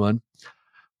chapter 21?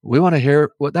 We want to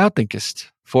hear what thou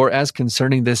thinkest. For as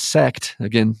concerning this sect,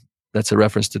 again, that's a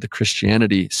reference to the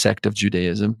Christianity sect of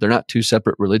Judaism. They're not two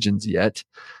separate religions yet.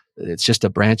 It's just a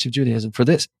branch of Judaism. For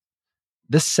this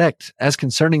sect, as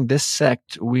concerning this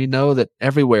sect, we know that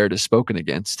everywhere it is spoken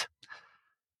against.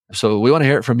 So we want to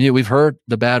hear it from you. We've heard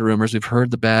the bad rumors. We've heard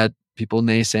the bad people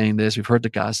naysaying this. We've heard the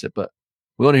gossip, but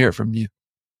we want to hear it from you.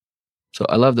 So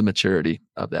I love the maturity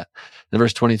of that. In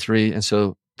verse 23, and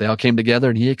so they all came together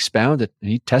and he expounded and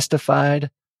he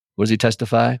testified. What does he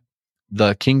testify?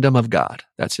 The kingdom of God.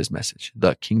 That's his message.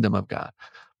 The kingdom of God.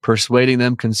 Persuading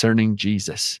them concerning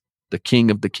Jesus, the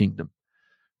king of the kingdom,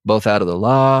 both out of the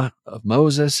law of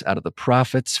Moses, out of the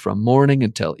prophets, from morning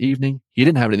until evening. He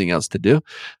didn't have anything else to do.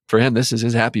 For him, this is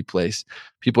his happy place.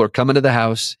 People are coming to the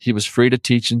house. He was free to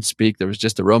teach and speak. There was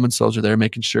just a Roman soldier there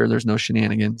making sure there's no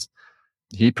shenanigans.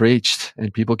 He preached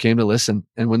and people came to listen.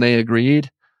 And when they agreed,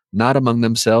 not among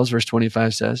themselves, verse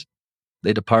 25 says,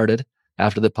 they departed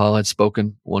after that Paul had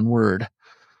spoken one word.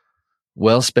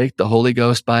 Well spake the Holy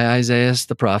Ghost by Isaiah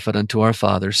the prophet unto our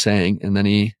fathers, saying, and then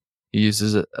he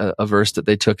uses a verse that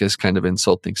they took as kind of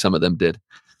insulting. Some of them did.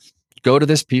 Go to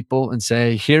this people and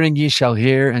say, hearing ye shall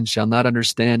hear and shall not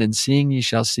understand, and seeing ye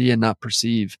shall see and not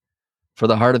perceive. For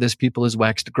the heart of this people is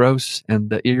waxed gross, and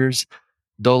the ears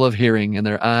dull of hearing, and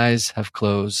their eyes have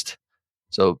closed.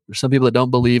 So there's some people that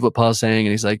don't believe what Paul's saying,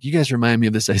 and he's like, you guys remind me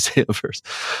of this Isaiah verse.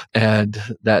 And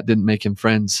that didn't make him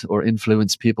friends or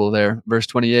influence people there. Verse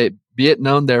 28, be it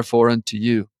known therefore unto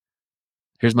you.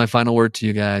 Here's my final word to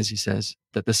you guys, he says,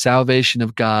 that the salvation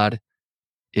of God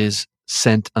is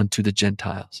sent unto the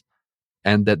Gentiles,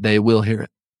 and that they will hear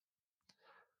it.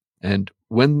 And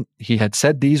when he had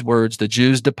said these words, the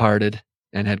Jews departed,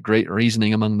 and had great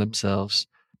reasoning among themselves.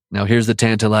 Now here's the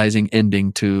tantalizing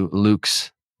ending to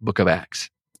Luke's book of Acts,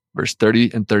 verse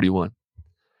 30 and 31.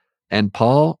 And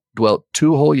Paul dwelt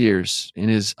 2 whole years in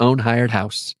his own hired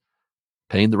house,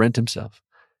 paying the rent himself,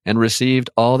 and received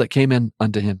all that came in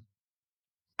unto him,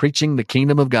 preaching the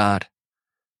kingdom of God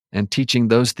and teaching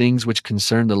those things which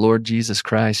concern the Lord Jesus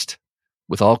Christ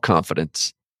with all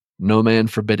confidence, no man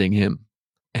forbidding him.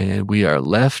 And we are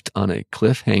left on a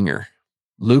cliffhanger.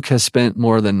 Luke has spent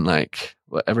more than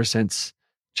ever since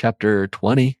chapter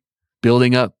 20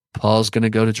 building up. Paul's going to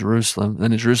go to Jerusalem.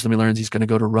 Then in Jerusalem, he learns he's going to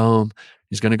go to Rome.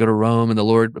 He's going to go to Rome, and the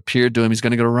Lord appeared to him. He's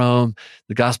going to go to Rome.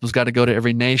 The gospel's got to go to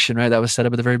every nation, right? That was set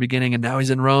up at the very beginning, and now he's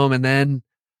in Rome, and then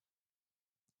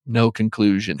no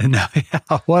conclusion.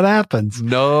 What happens?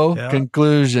 No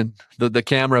conclusion. The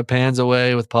camera pans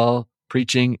away with Paul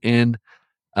preaching in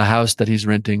a house that he's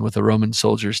renting with a Roman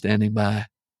soldier standing by.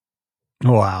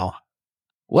 Wow.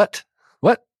 What?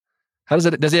 How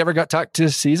does he ever talk to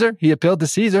Caesar? He appealed to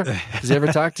Caesar. Does he ever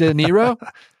talk to Nero?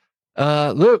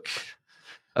 Luke,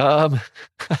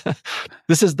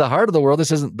 this is the heart of the world.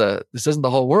 This isn't the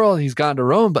whole world. He's gone to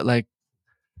Rome, but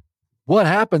what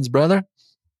happens, brother?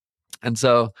 And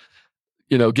so,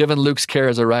 given Luke's care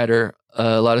as a writer,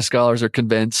 a lot of scholars are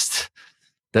convinced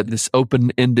that this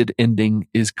open-ended ending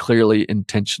is clearly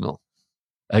intentional.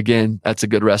 Again, that's a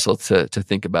good wrestle to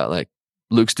think about.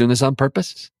 Luke's doing this on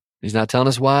purpose. He's not telling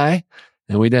us why.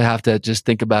 And we did have to just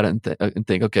think about it and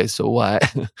think, okay, so why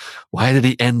did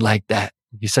he end like that?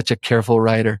 He's such a careful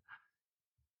writer.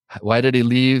 Why did he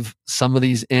leave some of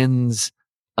these ends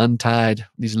untied,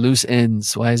 these loose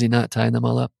ends? Why is he not tying them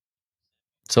all up?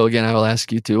 So again, I will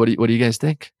ask you too, what do you guys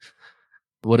think?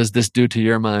 What does this do to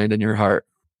your mind and your heart?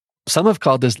 Some have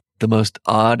called this the most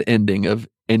odd ending of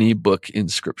any book in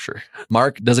Scripture.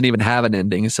 Mark doesn't even have an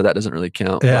ending, so that doesn't really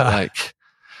count. Yeah.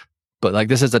 But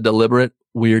this is a deliberate,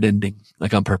 weird ending,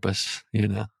 on purpose,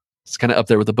 It's kind of up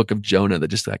there with the book of Jonah that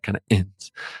just kind of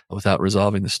ends without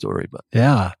resolving the story. But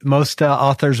yeah, most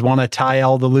authors want to tie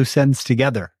all the loose ends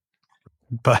together.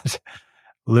 But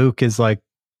Luke is like,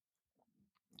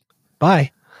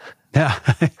 bye. Yeah.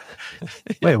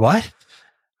 Wait, what?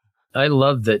 I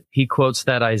love that he quotes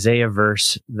that Isaiah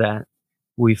verse that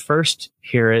we first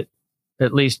hear it,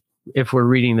 at least if we're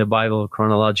reading the Bible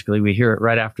chronologically, we hear it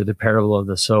right after the parable of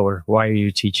the sower. Why are you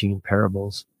teaching in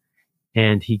parables?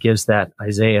 And he gives that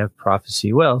Isaiah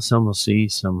prophecy. Well, some will see,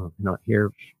 some will not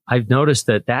hear. I've noticed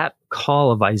that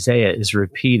call of Isaiah is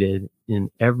repeated in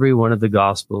every one of the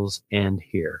Gospels and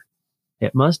here.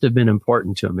 It must have been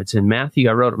important to him. It's in Matthew.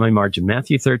 I wrote it in my margin.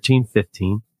 Matthew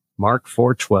 13:15, Mark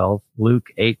 4:12, Luke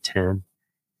 8:10,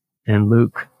 and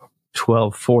Luke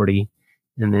 12:40.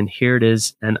 And then here it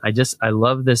is. And I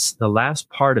love this. The last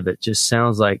part of it just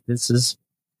sounds like this is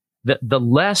the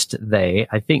lest they,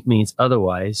 I think, means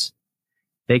otherwise.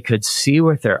 They could see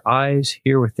with their eyes,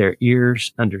 hear with their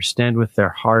ears, understand with their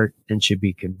heart, and should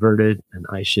be converted, and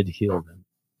I should heal them.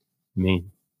 I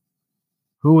mean,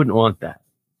 who wouldn't want that?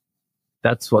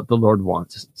 That's what the Lord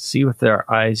wants. See with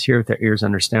their eyes, hear with their ears,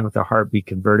 understand with their heart, be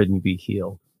converted, and be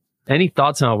healed. Any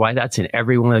thoughts on why that's in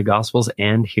every one of the Gospels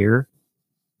and here?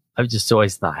 I've just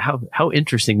always thought, how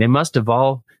interesting. They must have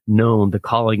all known the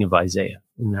calling of Isaiah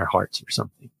in their hearts or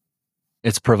something.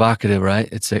 It's provocative, right?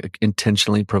 It's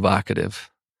intentionally provocative.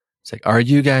 It's are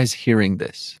you guys hearing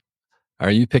this? Are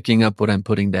you picking up what I'm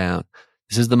putting down?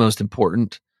 This is the most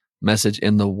important message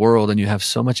in the world, and you have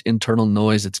so much internal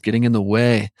noise that's getting in the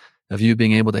way of you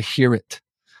being able to hear it.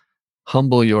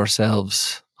 Humble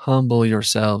yourselves.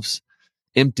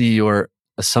 Empty your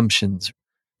assumptions.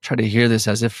 Try to hear this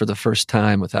as if for the first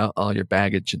time without all your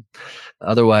baggage. And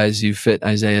otherwise, you fit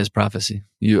Isaiah's prophecy.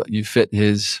 You fit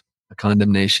his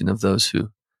condemnation of those who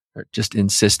just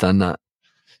insist on not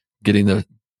getting the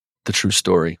true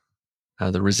story,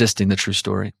 the resisting the true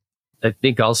story. I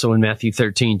think also in Matthew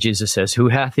 13, Jesus says, who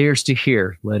hath ears to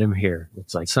hear, let him hear.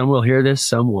 It's some will hear this,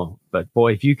 some won't. But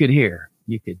boy, if you could hear,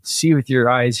 you could see with your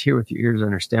eyes, hear with your ears,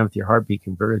 understand with your heart, be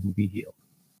converted and be healed.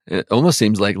 It almost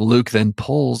seems like Luke then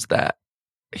pulls that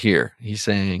here. He's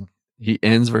saying, he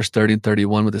ends verse 30 and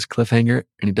 31 with this cliffhanger,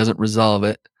 and he doesn't resolve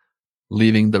it,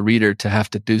 leaving the reader to have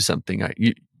to do something.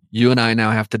 You and I now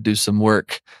have to do some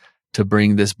work to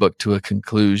bring this book to a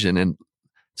conclusion. And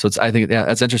so I think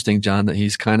that's interesting, John, that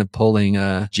he's kind of pulling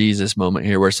a Jesus moment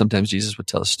here, where sometimes Jesus would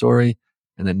tell a story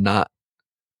and then not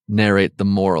narrate the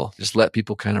moral, just let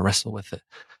people kind of wrestle with it.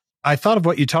 I thought of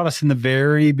what you taught us in the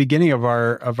very beginning of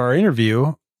our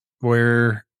interview,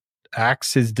 where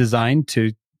Acts is designed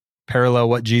to parallel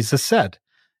what Jesus said.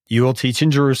 You will teach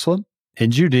in Jerusalem,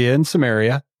 in Judea and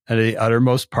Samaria, and the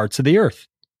uttermost parts of the earth.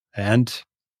 And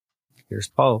Here's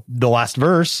Paul. The last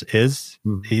verse is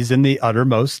he's in the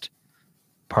uttermost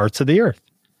parts of the earth.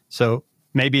 So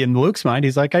maybe in Luke's mind,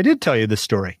 he's like, I did tell you this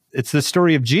story. It's the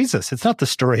story of Jesus. It's not the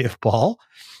story of Paul.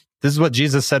 This is what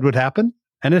Jesus said would happen,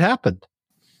 and it happened.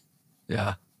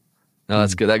 Yeah. No,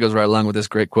 that's good. That goes right along with this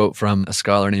great quote from a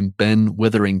scholar named Ben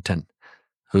Witherington,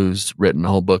 who's written a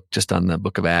whole book just on the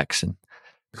book of Acts, and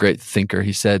a great thinker.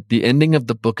 He said, the ending of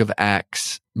the book of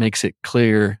Acts makes it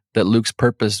clear that Luke's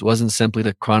purpose wasn't simply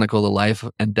to chronicle the life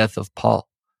and death of Paul,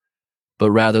 but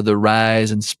rather the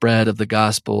rise and spread of the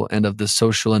gospel and of the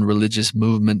social and religious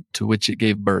movement to which it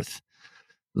gave birth.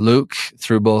 Luke,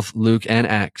 through both Luke and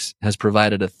Acts, has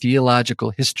provided a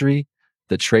theological history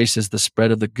that traces the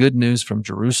spread of the good news from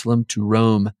Jerusalem to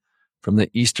Rome, from the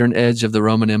eastern edge of the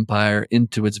Roman Empire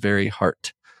into its very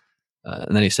heart.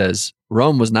 And then he says,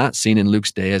 Rome was not seen in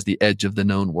Luke's day as the edge of the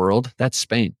known world. That's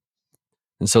Spain.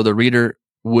 And so the reader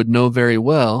would know very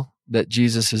well that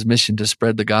Jesus' mission to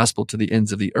spread the gospel to the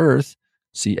ends of the earth,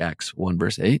 see Acts 1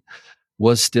 verse 8,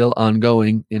 was still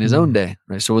ongoing in his own day,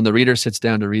 right? So when the reader sits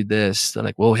down to read this, they're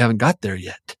like, well, we haven't got there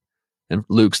yet. And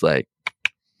Luke's like,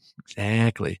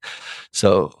 exactly.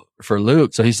 So for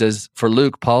Luke, he says, for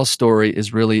Luke, Paul's story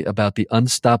is really about the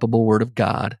unstoppable word of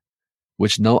God,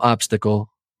 which no obstacle,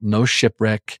 no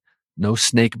shipwreck, no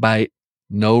snake bite,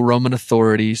 no Roman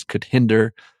authorities could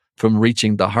hinder from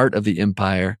reaching the heart of the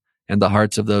empire and the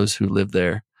hearts of those who live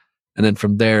there. And then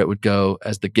from there, it would go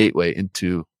as the gateway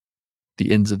into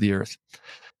the ends of the earth.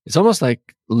 It's almost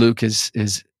like Luke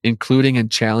is including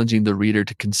and challenging the reader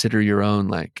to consider your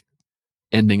own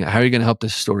ending. How are you going to help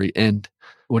this story end?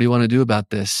 What do you want to do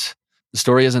about this? The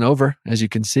story isn't over, as you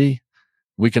can see.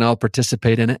 We can all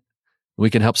participate in it. We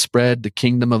can help spread the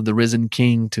kingdom of the risen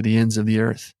King to the ends of the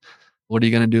earth. What are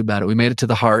you going to do about it? We made it to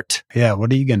the heart. Yeah,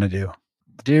 what are you going to do?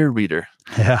 Dear reader,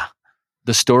 yeah,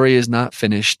 the story is not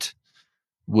finished.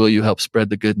 Will you help spread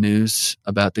the good news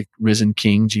about the risen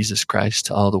King, Jesus Christ,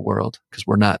 to all the world? Because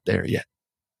we're not there yet.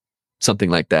 Something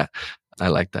like that. I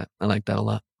like that. I like that a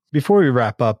lot. Before we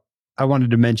wrap up, I wanted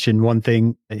to mention one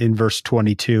thing in verse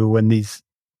 22 when these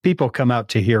people come out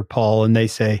to hear Paul and they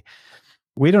say,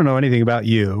 we don't know anything about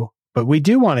you, but we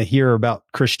do want to hear about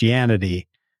Christianity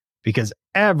because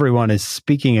everyone is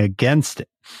speaking against it.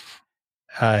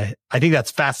 I think that's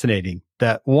fascinating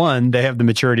that one, they have the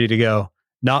maturity to go,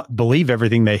 not believe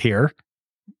everything they hear,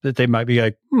 that they might be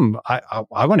like,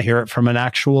 I want to hear it from an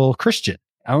actual Christian.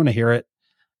 I want to hear it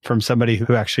from somebody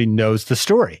who actually knows the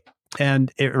story.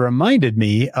 And it reminded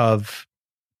me of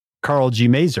Carl G.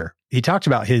 Mazer. He talked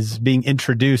about his being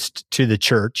introduced to the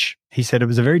church. He said, it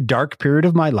was a very dark period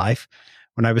of my life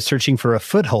when I was searching for a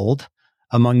foothold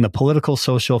among the political,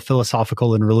 social,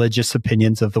 philosophical, and religious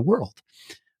opinions of the world.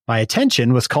 My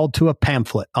attention was called to a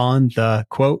pamphlet on the,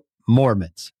 quote,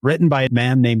 Mormons, written by a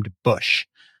man named Bush.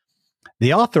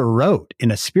 The author wrote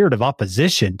in a spirit of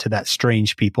opposition to that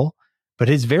strange people, but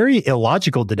his very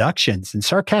illogical deductions and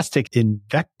sarcastic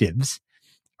invectives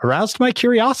aroused my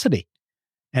curiosity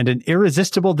and an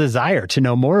irresistible desire to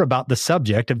know more about the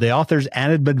subject of the author's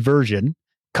animadversion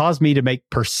caused me to make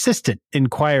persistent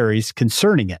inquiries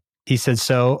concerning it. He says,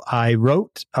 so I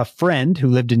wrote a friend who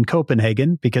lived in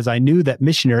Copenhagen because I knew that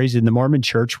missionaries in the Mormon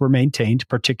church were maintained,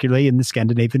 particularly in the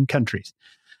Scandinavian countries.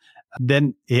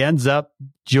 Then he ends up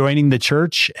joining the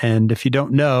church. And if you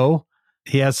don't know,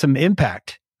 he has some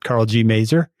impact. Carl G.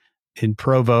 Mazer in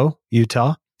Provo,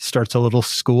 Utah, starts a little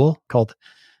school called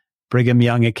Brigham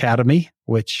Young Academy,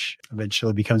 which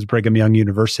eventually becomes Brigham Young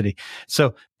University.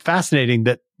 So fascinating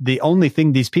that the only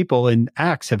thing these people in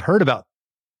Acts have heard about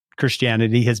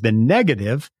Christianity has been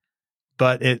negative,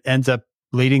 but it ends up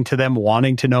leading to them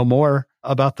wanting to know more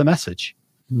about the message.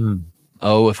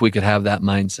 Oh, if we could have that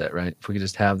mindset, right? If we could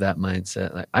just have that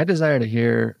mindset. Like, I desire to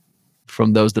hear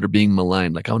from those that are being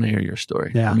maligned. Like, I want to hear your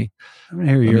story. Yeah. I want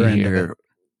to hear your end of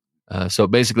it. So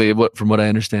basically, from what I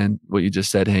understand, what you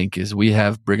just said, Hank, is we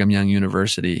have Brigham Young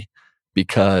University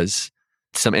because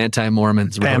some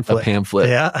anti-Mormons wrote a pamphlet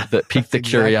that piqued the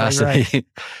curiosity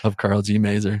of Carl G.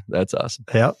 Mazer. That's awesome.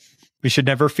 Yep. We should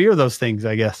never fear those things,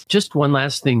 I guess. Just one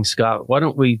last thing, Scott. Why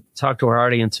don't we talk to our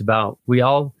audience about, we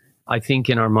all, I think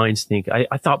in our minds think,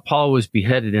 I thought Paul was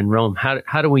beheaded in Rome.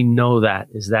 How do we know that?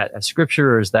 Is that a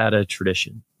scripture or is that a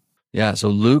tradition? Yeah, so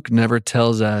Luke never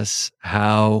tells us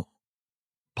how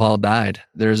Paul died.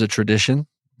 There's a tradition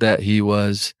that he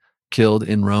was killed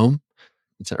in Rome.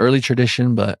 It's an early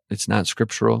tradition, but it's not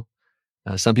scriptural.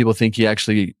 Some people think he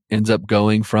actually ends up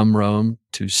going from Rome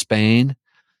to Spain.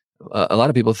 A lot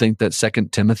of people think that 2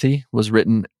 Timothy was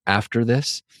written after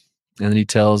this. And then he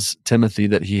tells Timothy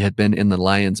that he had been in the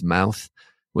lion's mouth,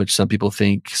 which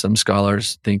some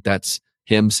scholars think that's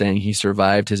him saying he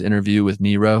survived his interview with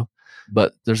Nero.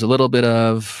 But there's a little bit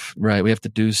of, right, we have to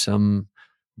do some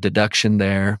deduction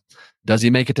there. Does he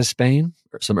make it to Spain?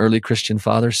 Some early Christian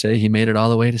fathers say he made it all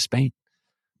the way to Spain.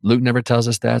 Luke never tells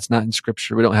us that. It's not in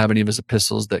scripture. We don't have any of his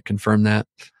epistles that confirm that.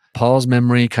 Paul's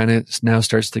memory kind of now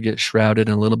starts to get shrouded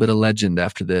in a little bit of legend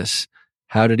after this.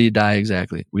 How did he die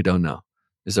exactly? We don't know.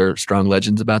 Is there strong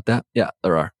legends about that? Yeah,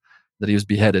 there are. That he was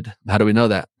beheaded. How do we know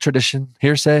that? Tradition,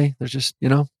 hearsay. There's just,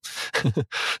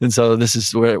 and so this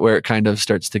is where it kind of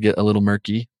starts to get a little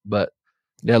murky. But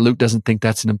yeah, Luke doesn't think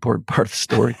that's an important part of the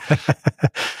story.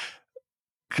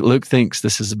 Luke thinks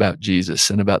this is about Jesus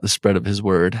and about the spread of his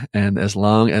word. And as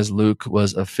long as Luke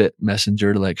was a fit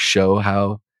messenger to show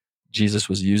how Jesus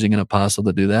was using an apostle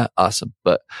to do that, awesome.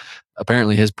 But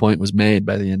apparently his point was made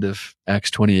by the end of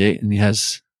Acts 28, and he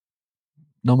has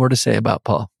no more to say about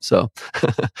Paul. So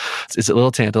it's a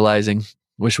little tantalizing.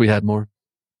 Wish we had more.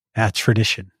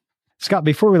 Tradition. Scott,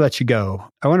 before we let you go,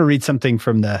 I want to read something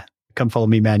from the Come Follow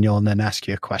Me manual and then ask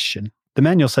you a question. The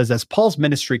manual says, as Paul's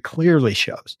ministry clearly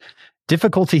shows,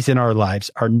 difficulties in our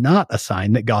lives are not a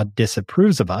sign that God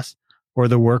disapproves of us or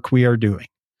the work we are doing.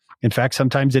 In fact,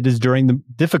 sometimes it is during the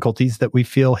difficulties that we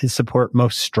feel his support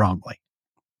most strongly.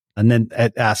 And then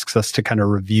it asks us to kind of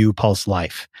review Paul's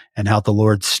life and how the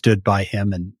Lord stood by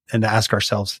him and ask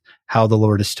ourselves how the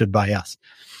Lord has stood by us.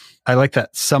 I like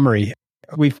that summary.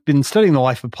 We've been studying the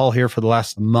life of Paul here for the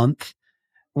last month.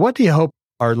 What do you hope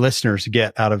our listeners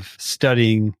get out of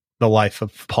studying the life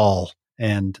of Paul,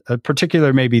 and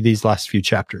particular maybe these last few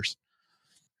chapters?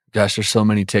 Gosh, there's so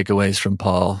many takeaways from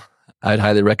Paul. I'd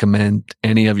highly recommend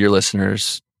any of your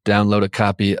listeners download a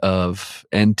copy of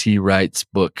N.T. Wright's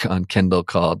book on Kindle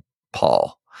called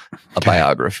Paul, a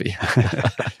biography.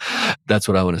 That's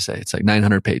what I want to say. It's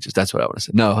 900 pages. That's what I want to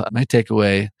say. No, my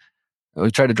takeaway, we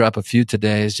tried to drop a few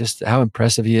today, is just how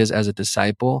impressive he is as a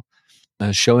disciple,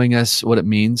 showing us what it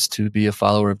means to be a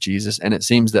follower of Jesus. And it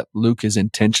seems that Luke is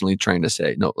intentionally trying to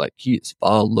say, no, he is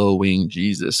following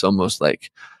Jesus, almost like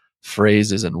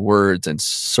phrases and words and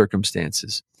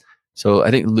circumstances. So I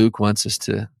think Luke wants us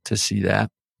to see that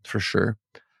for sure.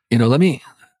 Let me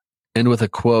end with a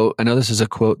quote. I know this is a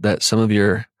quote that some of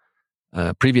your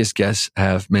previous guests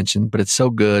have mentioned, but it's so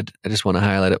good. I just want to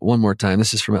highlight it one more time.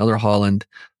 This is from Elder Holland.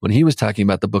 When he was talking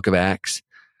about the book of Acts,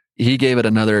 he gave it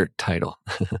another title.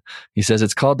 He says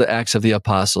it's called the Acts of the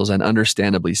Apostles, and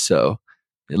understandably so.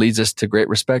 It leads us to great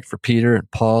respect for Peter and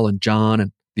Paul and John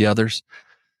and the others.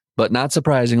 But not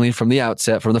surprisingly, from the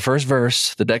outset, from the first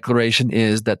verse, the declaration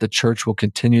is that the church will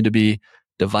continue to be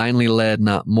divinely led,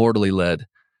 not mortally led.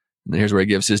 And here's where he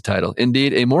gives his title.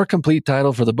 Indeed, a more complete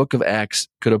title for the book of Acts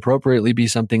could appropriately be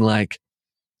something like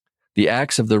The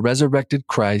Acts of the Resurrected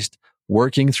Christ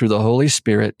Working Through the Holy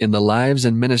Spirit in the Lives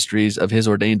and Ministries of His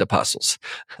Ordained Apostles.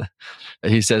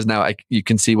 He says, now you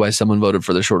can see why someone voted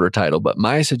for the shorter title, but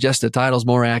my suggested title is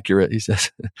more accurate, he says.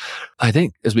 I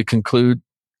think as we conclude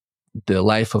the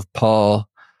life of Paul,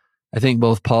 I think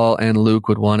both Paul and Luke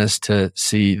would want us to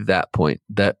see that point,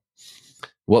 that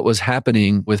what was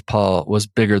happening with Paul was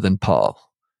bigger than Paul.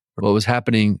 What was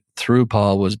happening through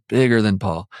Paul was bigger than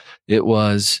Paul. It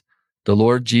was the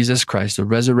Lord Jesus Christ, the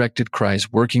resurrected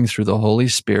Christ, working through the Holy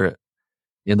Spirit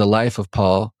in the life of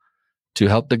Paul to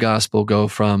help the gospel go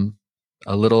from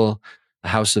a little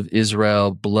house of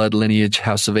Israel, blood lineage,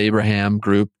 house of Abraham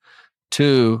group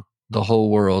to the whole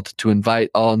world, to invite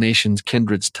all nations,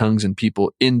 kindreds, tongues, and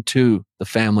people into the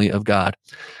family of God,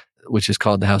 which is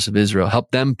called the house of Israel.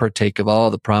 Help them partake of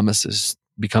all the promises,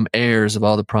 become heirs of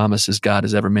all the promises God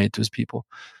has ever made to his people.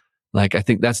 I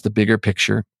think that's the bigger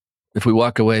picture. If we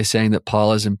walk away saying that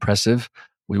Paul is impressive,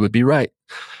 we would be right.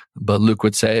 But Luke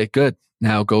would say, good,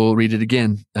 now go read it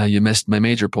again. You missed my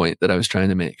major point that I was trying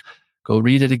to make. Go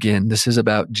read it again. This is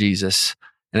about Jesus.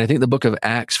 And I think the book of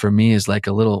Acts for me is like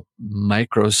a little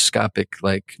microscopic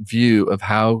view of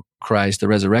how Christ, the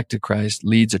resurrected Christ,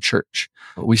 leads a church.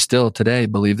 We still today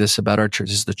believe this about our church.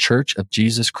 This is the church of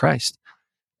Jesus Christ.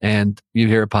 And you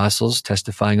hear apostles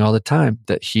testifying all the time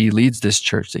that he leads this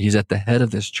church, that he's at the head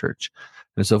of this church.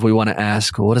 And so if we want to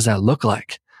ask, well, what does that look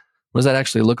like? What does that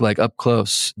actually look like up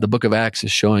close? The book of Acts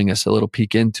is showing us a little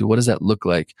peek into what does that look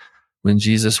like when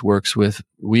Jesus works with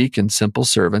weak and simple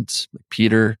servants, like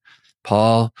Peter,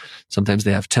 Paul. Sometimes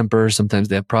they have temper, sometimes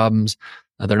they have problems.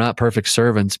 They're not perfect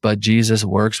servants, but Jesus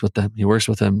works with them. He works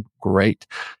with them great.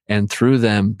 And through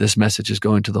them, this message is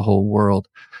going to the whole world.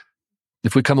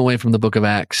 If we come away from the book of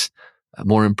Acts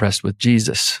more impressed with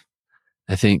Jesus,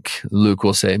 I think Luke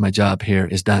will say, my job here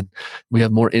is done. We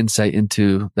have more insight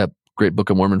into that great Book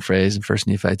of Mormon phrase in 1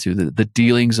 Nephi 2, the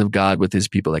dealings of God with his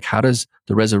people. How does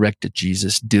the resurrected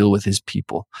Jesus deal with his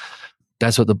people?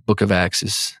 That's what the book of Acts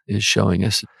is showing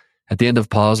us. At the end of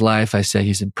Paul's life, I say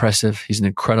he's impressive. He's an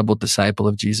incredible disciple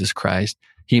of Jesus Christ.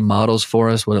 He models for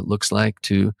us what it looks like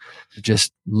to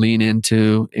just lean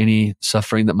into any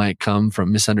suffering that might come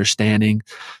from misunderstanding,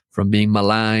 from being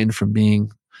maligned, from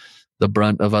being the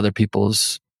brunt of other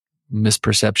people's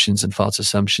misperceptions and false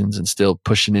assumptions, and still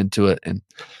pushing into it and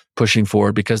pushing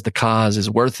forward because the cause is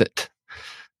worth it.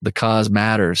 The cause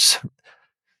matters.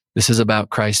 This is about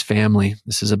Christ's family.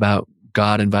 This is about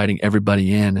God inviting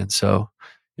everybody in. And so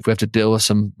if we have to deal with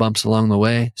some bumps along the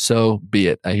way, so be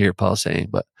it. I hear Paul saying,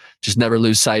 but just never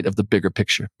lose sight of the bigger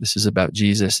picture. This is about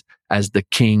Jesus as the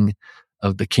King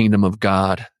of the kingdom of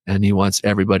God, and he wants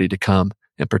everybody to come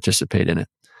and participate in it.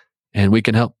 And we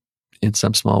can help in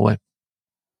some small way.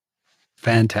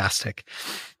 Fantastic.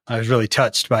 I was really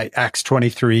touched by Acts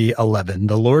 23:11.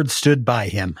 The Lord stood by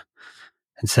him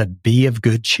and said, "Be of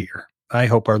good cheer." I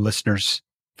hope our listeners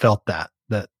felt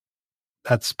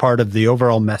that's part of the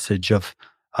overall message of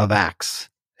Acts,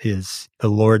 is the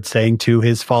Lord saying to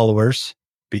his followers,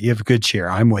 "Be of good cheer.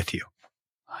 I'm with you.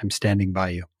 I'm standing by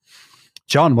you."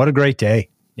 John, what a great day.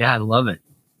 Yeah, I love it.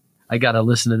 I got to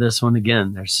listen to this one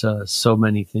again. There's so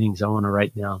many things I want to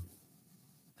write down.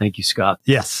 Thank you, Scott.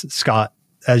 Yes, Scott,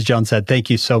 as John said, thank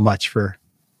you so much for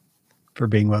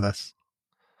being with us.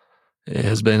 It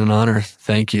has been an honor.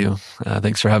 Thank you.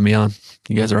 Thanks for having me on.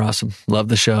 You guys are awesome. Love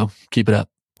the show. Keep it up.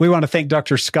 We want to thank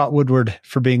Dr. Scott Woodward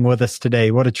for being with us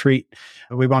today. What a treat.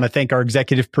 We want to thank our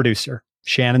executive producer,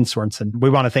 Shannon Sorensen.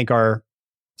 We want to thank our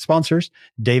sponsors,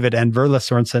 David and Verla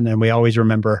Sorensen, and we always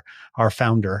remember our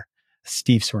founder,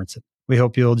 Steve Sorensen. We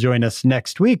hope you'll join us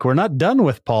next week. We're not done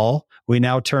with Paul. We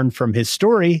now turn from his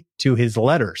story to his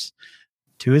letters.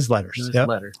 Letter.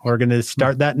 We're going to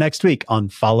start that next week on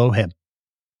Follow Him.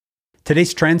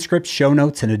 Today's transcripts, show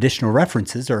notes, and additional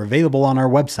references are available on our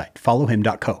website,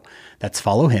 followhim.co. That's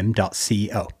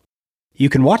followhim.co. You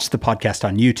can watch the podcast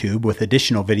on YouTube with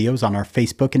additional videos on our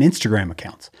Facebook and Instagram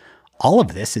accounts. All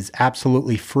of this is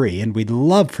absolutely free, and we'd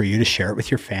love for you to share it with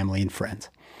your family and friends.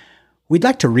 We'd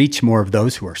like to reach more of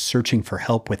those who are searching for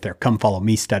help with their Come Follow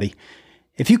Me study.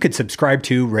 If you could subscribe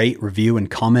to, rate, review, and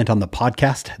comment on the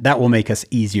podcast, that will make us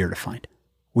easier to find.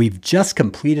 We've just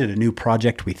completed a new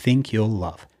project we think you'll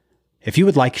love. If you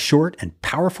would like short and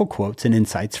powerful quotes and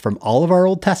insights from all of our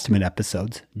Old Testament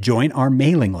episodes, join our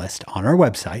mailing list on our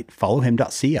website,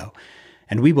 followhim.co,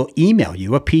 and we will email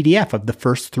you a PDF of the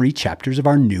first 3 chapters of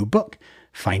our new book,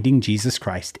 Finding Jesus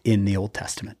Christ in the Old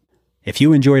Testament. If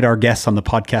you enjoyed our guests on the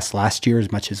podcast last year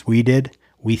as much as we did,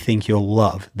 we think you'll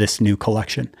love this new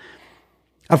collection.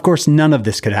 Of course, none of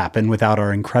this could happen without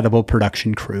our incredible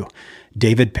production crew: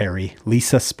 David Perry,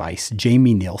 Lisa Spice,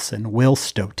 Jamie Nielsen, Will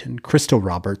Stoughton, Crystal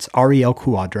Roberts, Ariel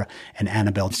Cuadra, and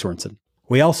Annabelle Sorensen.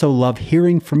 We also love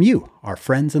hearing from you, our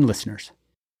friends and listeners.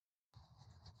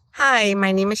 Hi,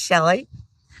 my name is Shelley.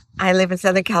 I live in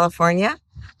Southern California.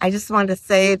 I just wanted to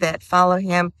say that Follow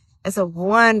Him is a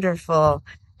wonderful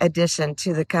addition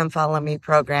to the Come Follow Me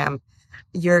program.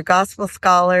 Your gospel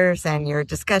scholars and your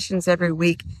discussions every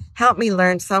week help me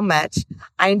learn so much.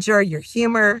 I enjoy your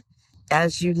humor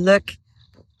as you look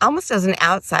almost as an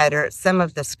outsider at some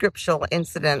of the scriptural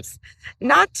incidents,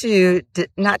 not to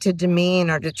demean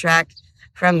or detract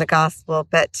from the gospel,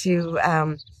 but to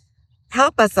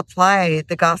help us apply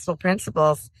the gospel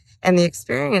principles and the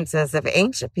experiences of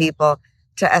ancient people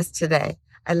to us today.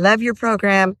 I love your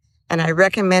program, and I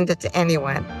recommend it to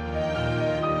anyone.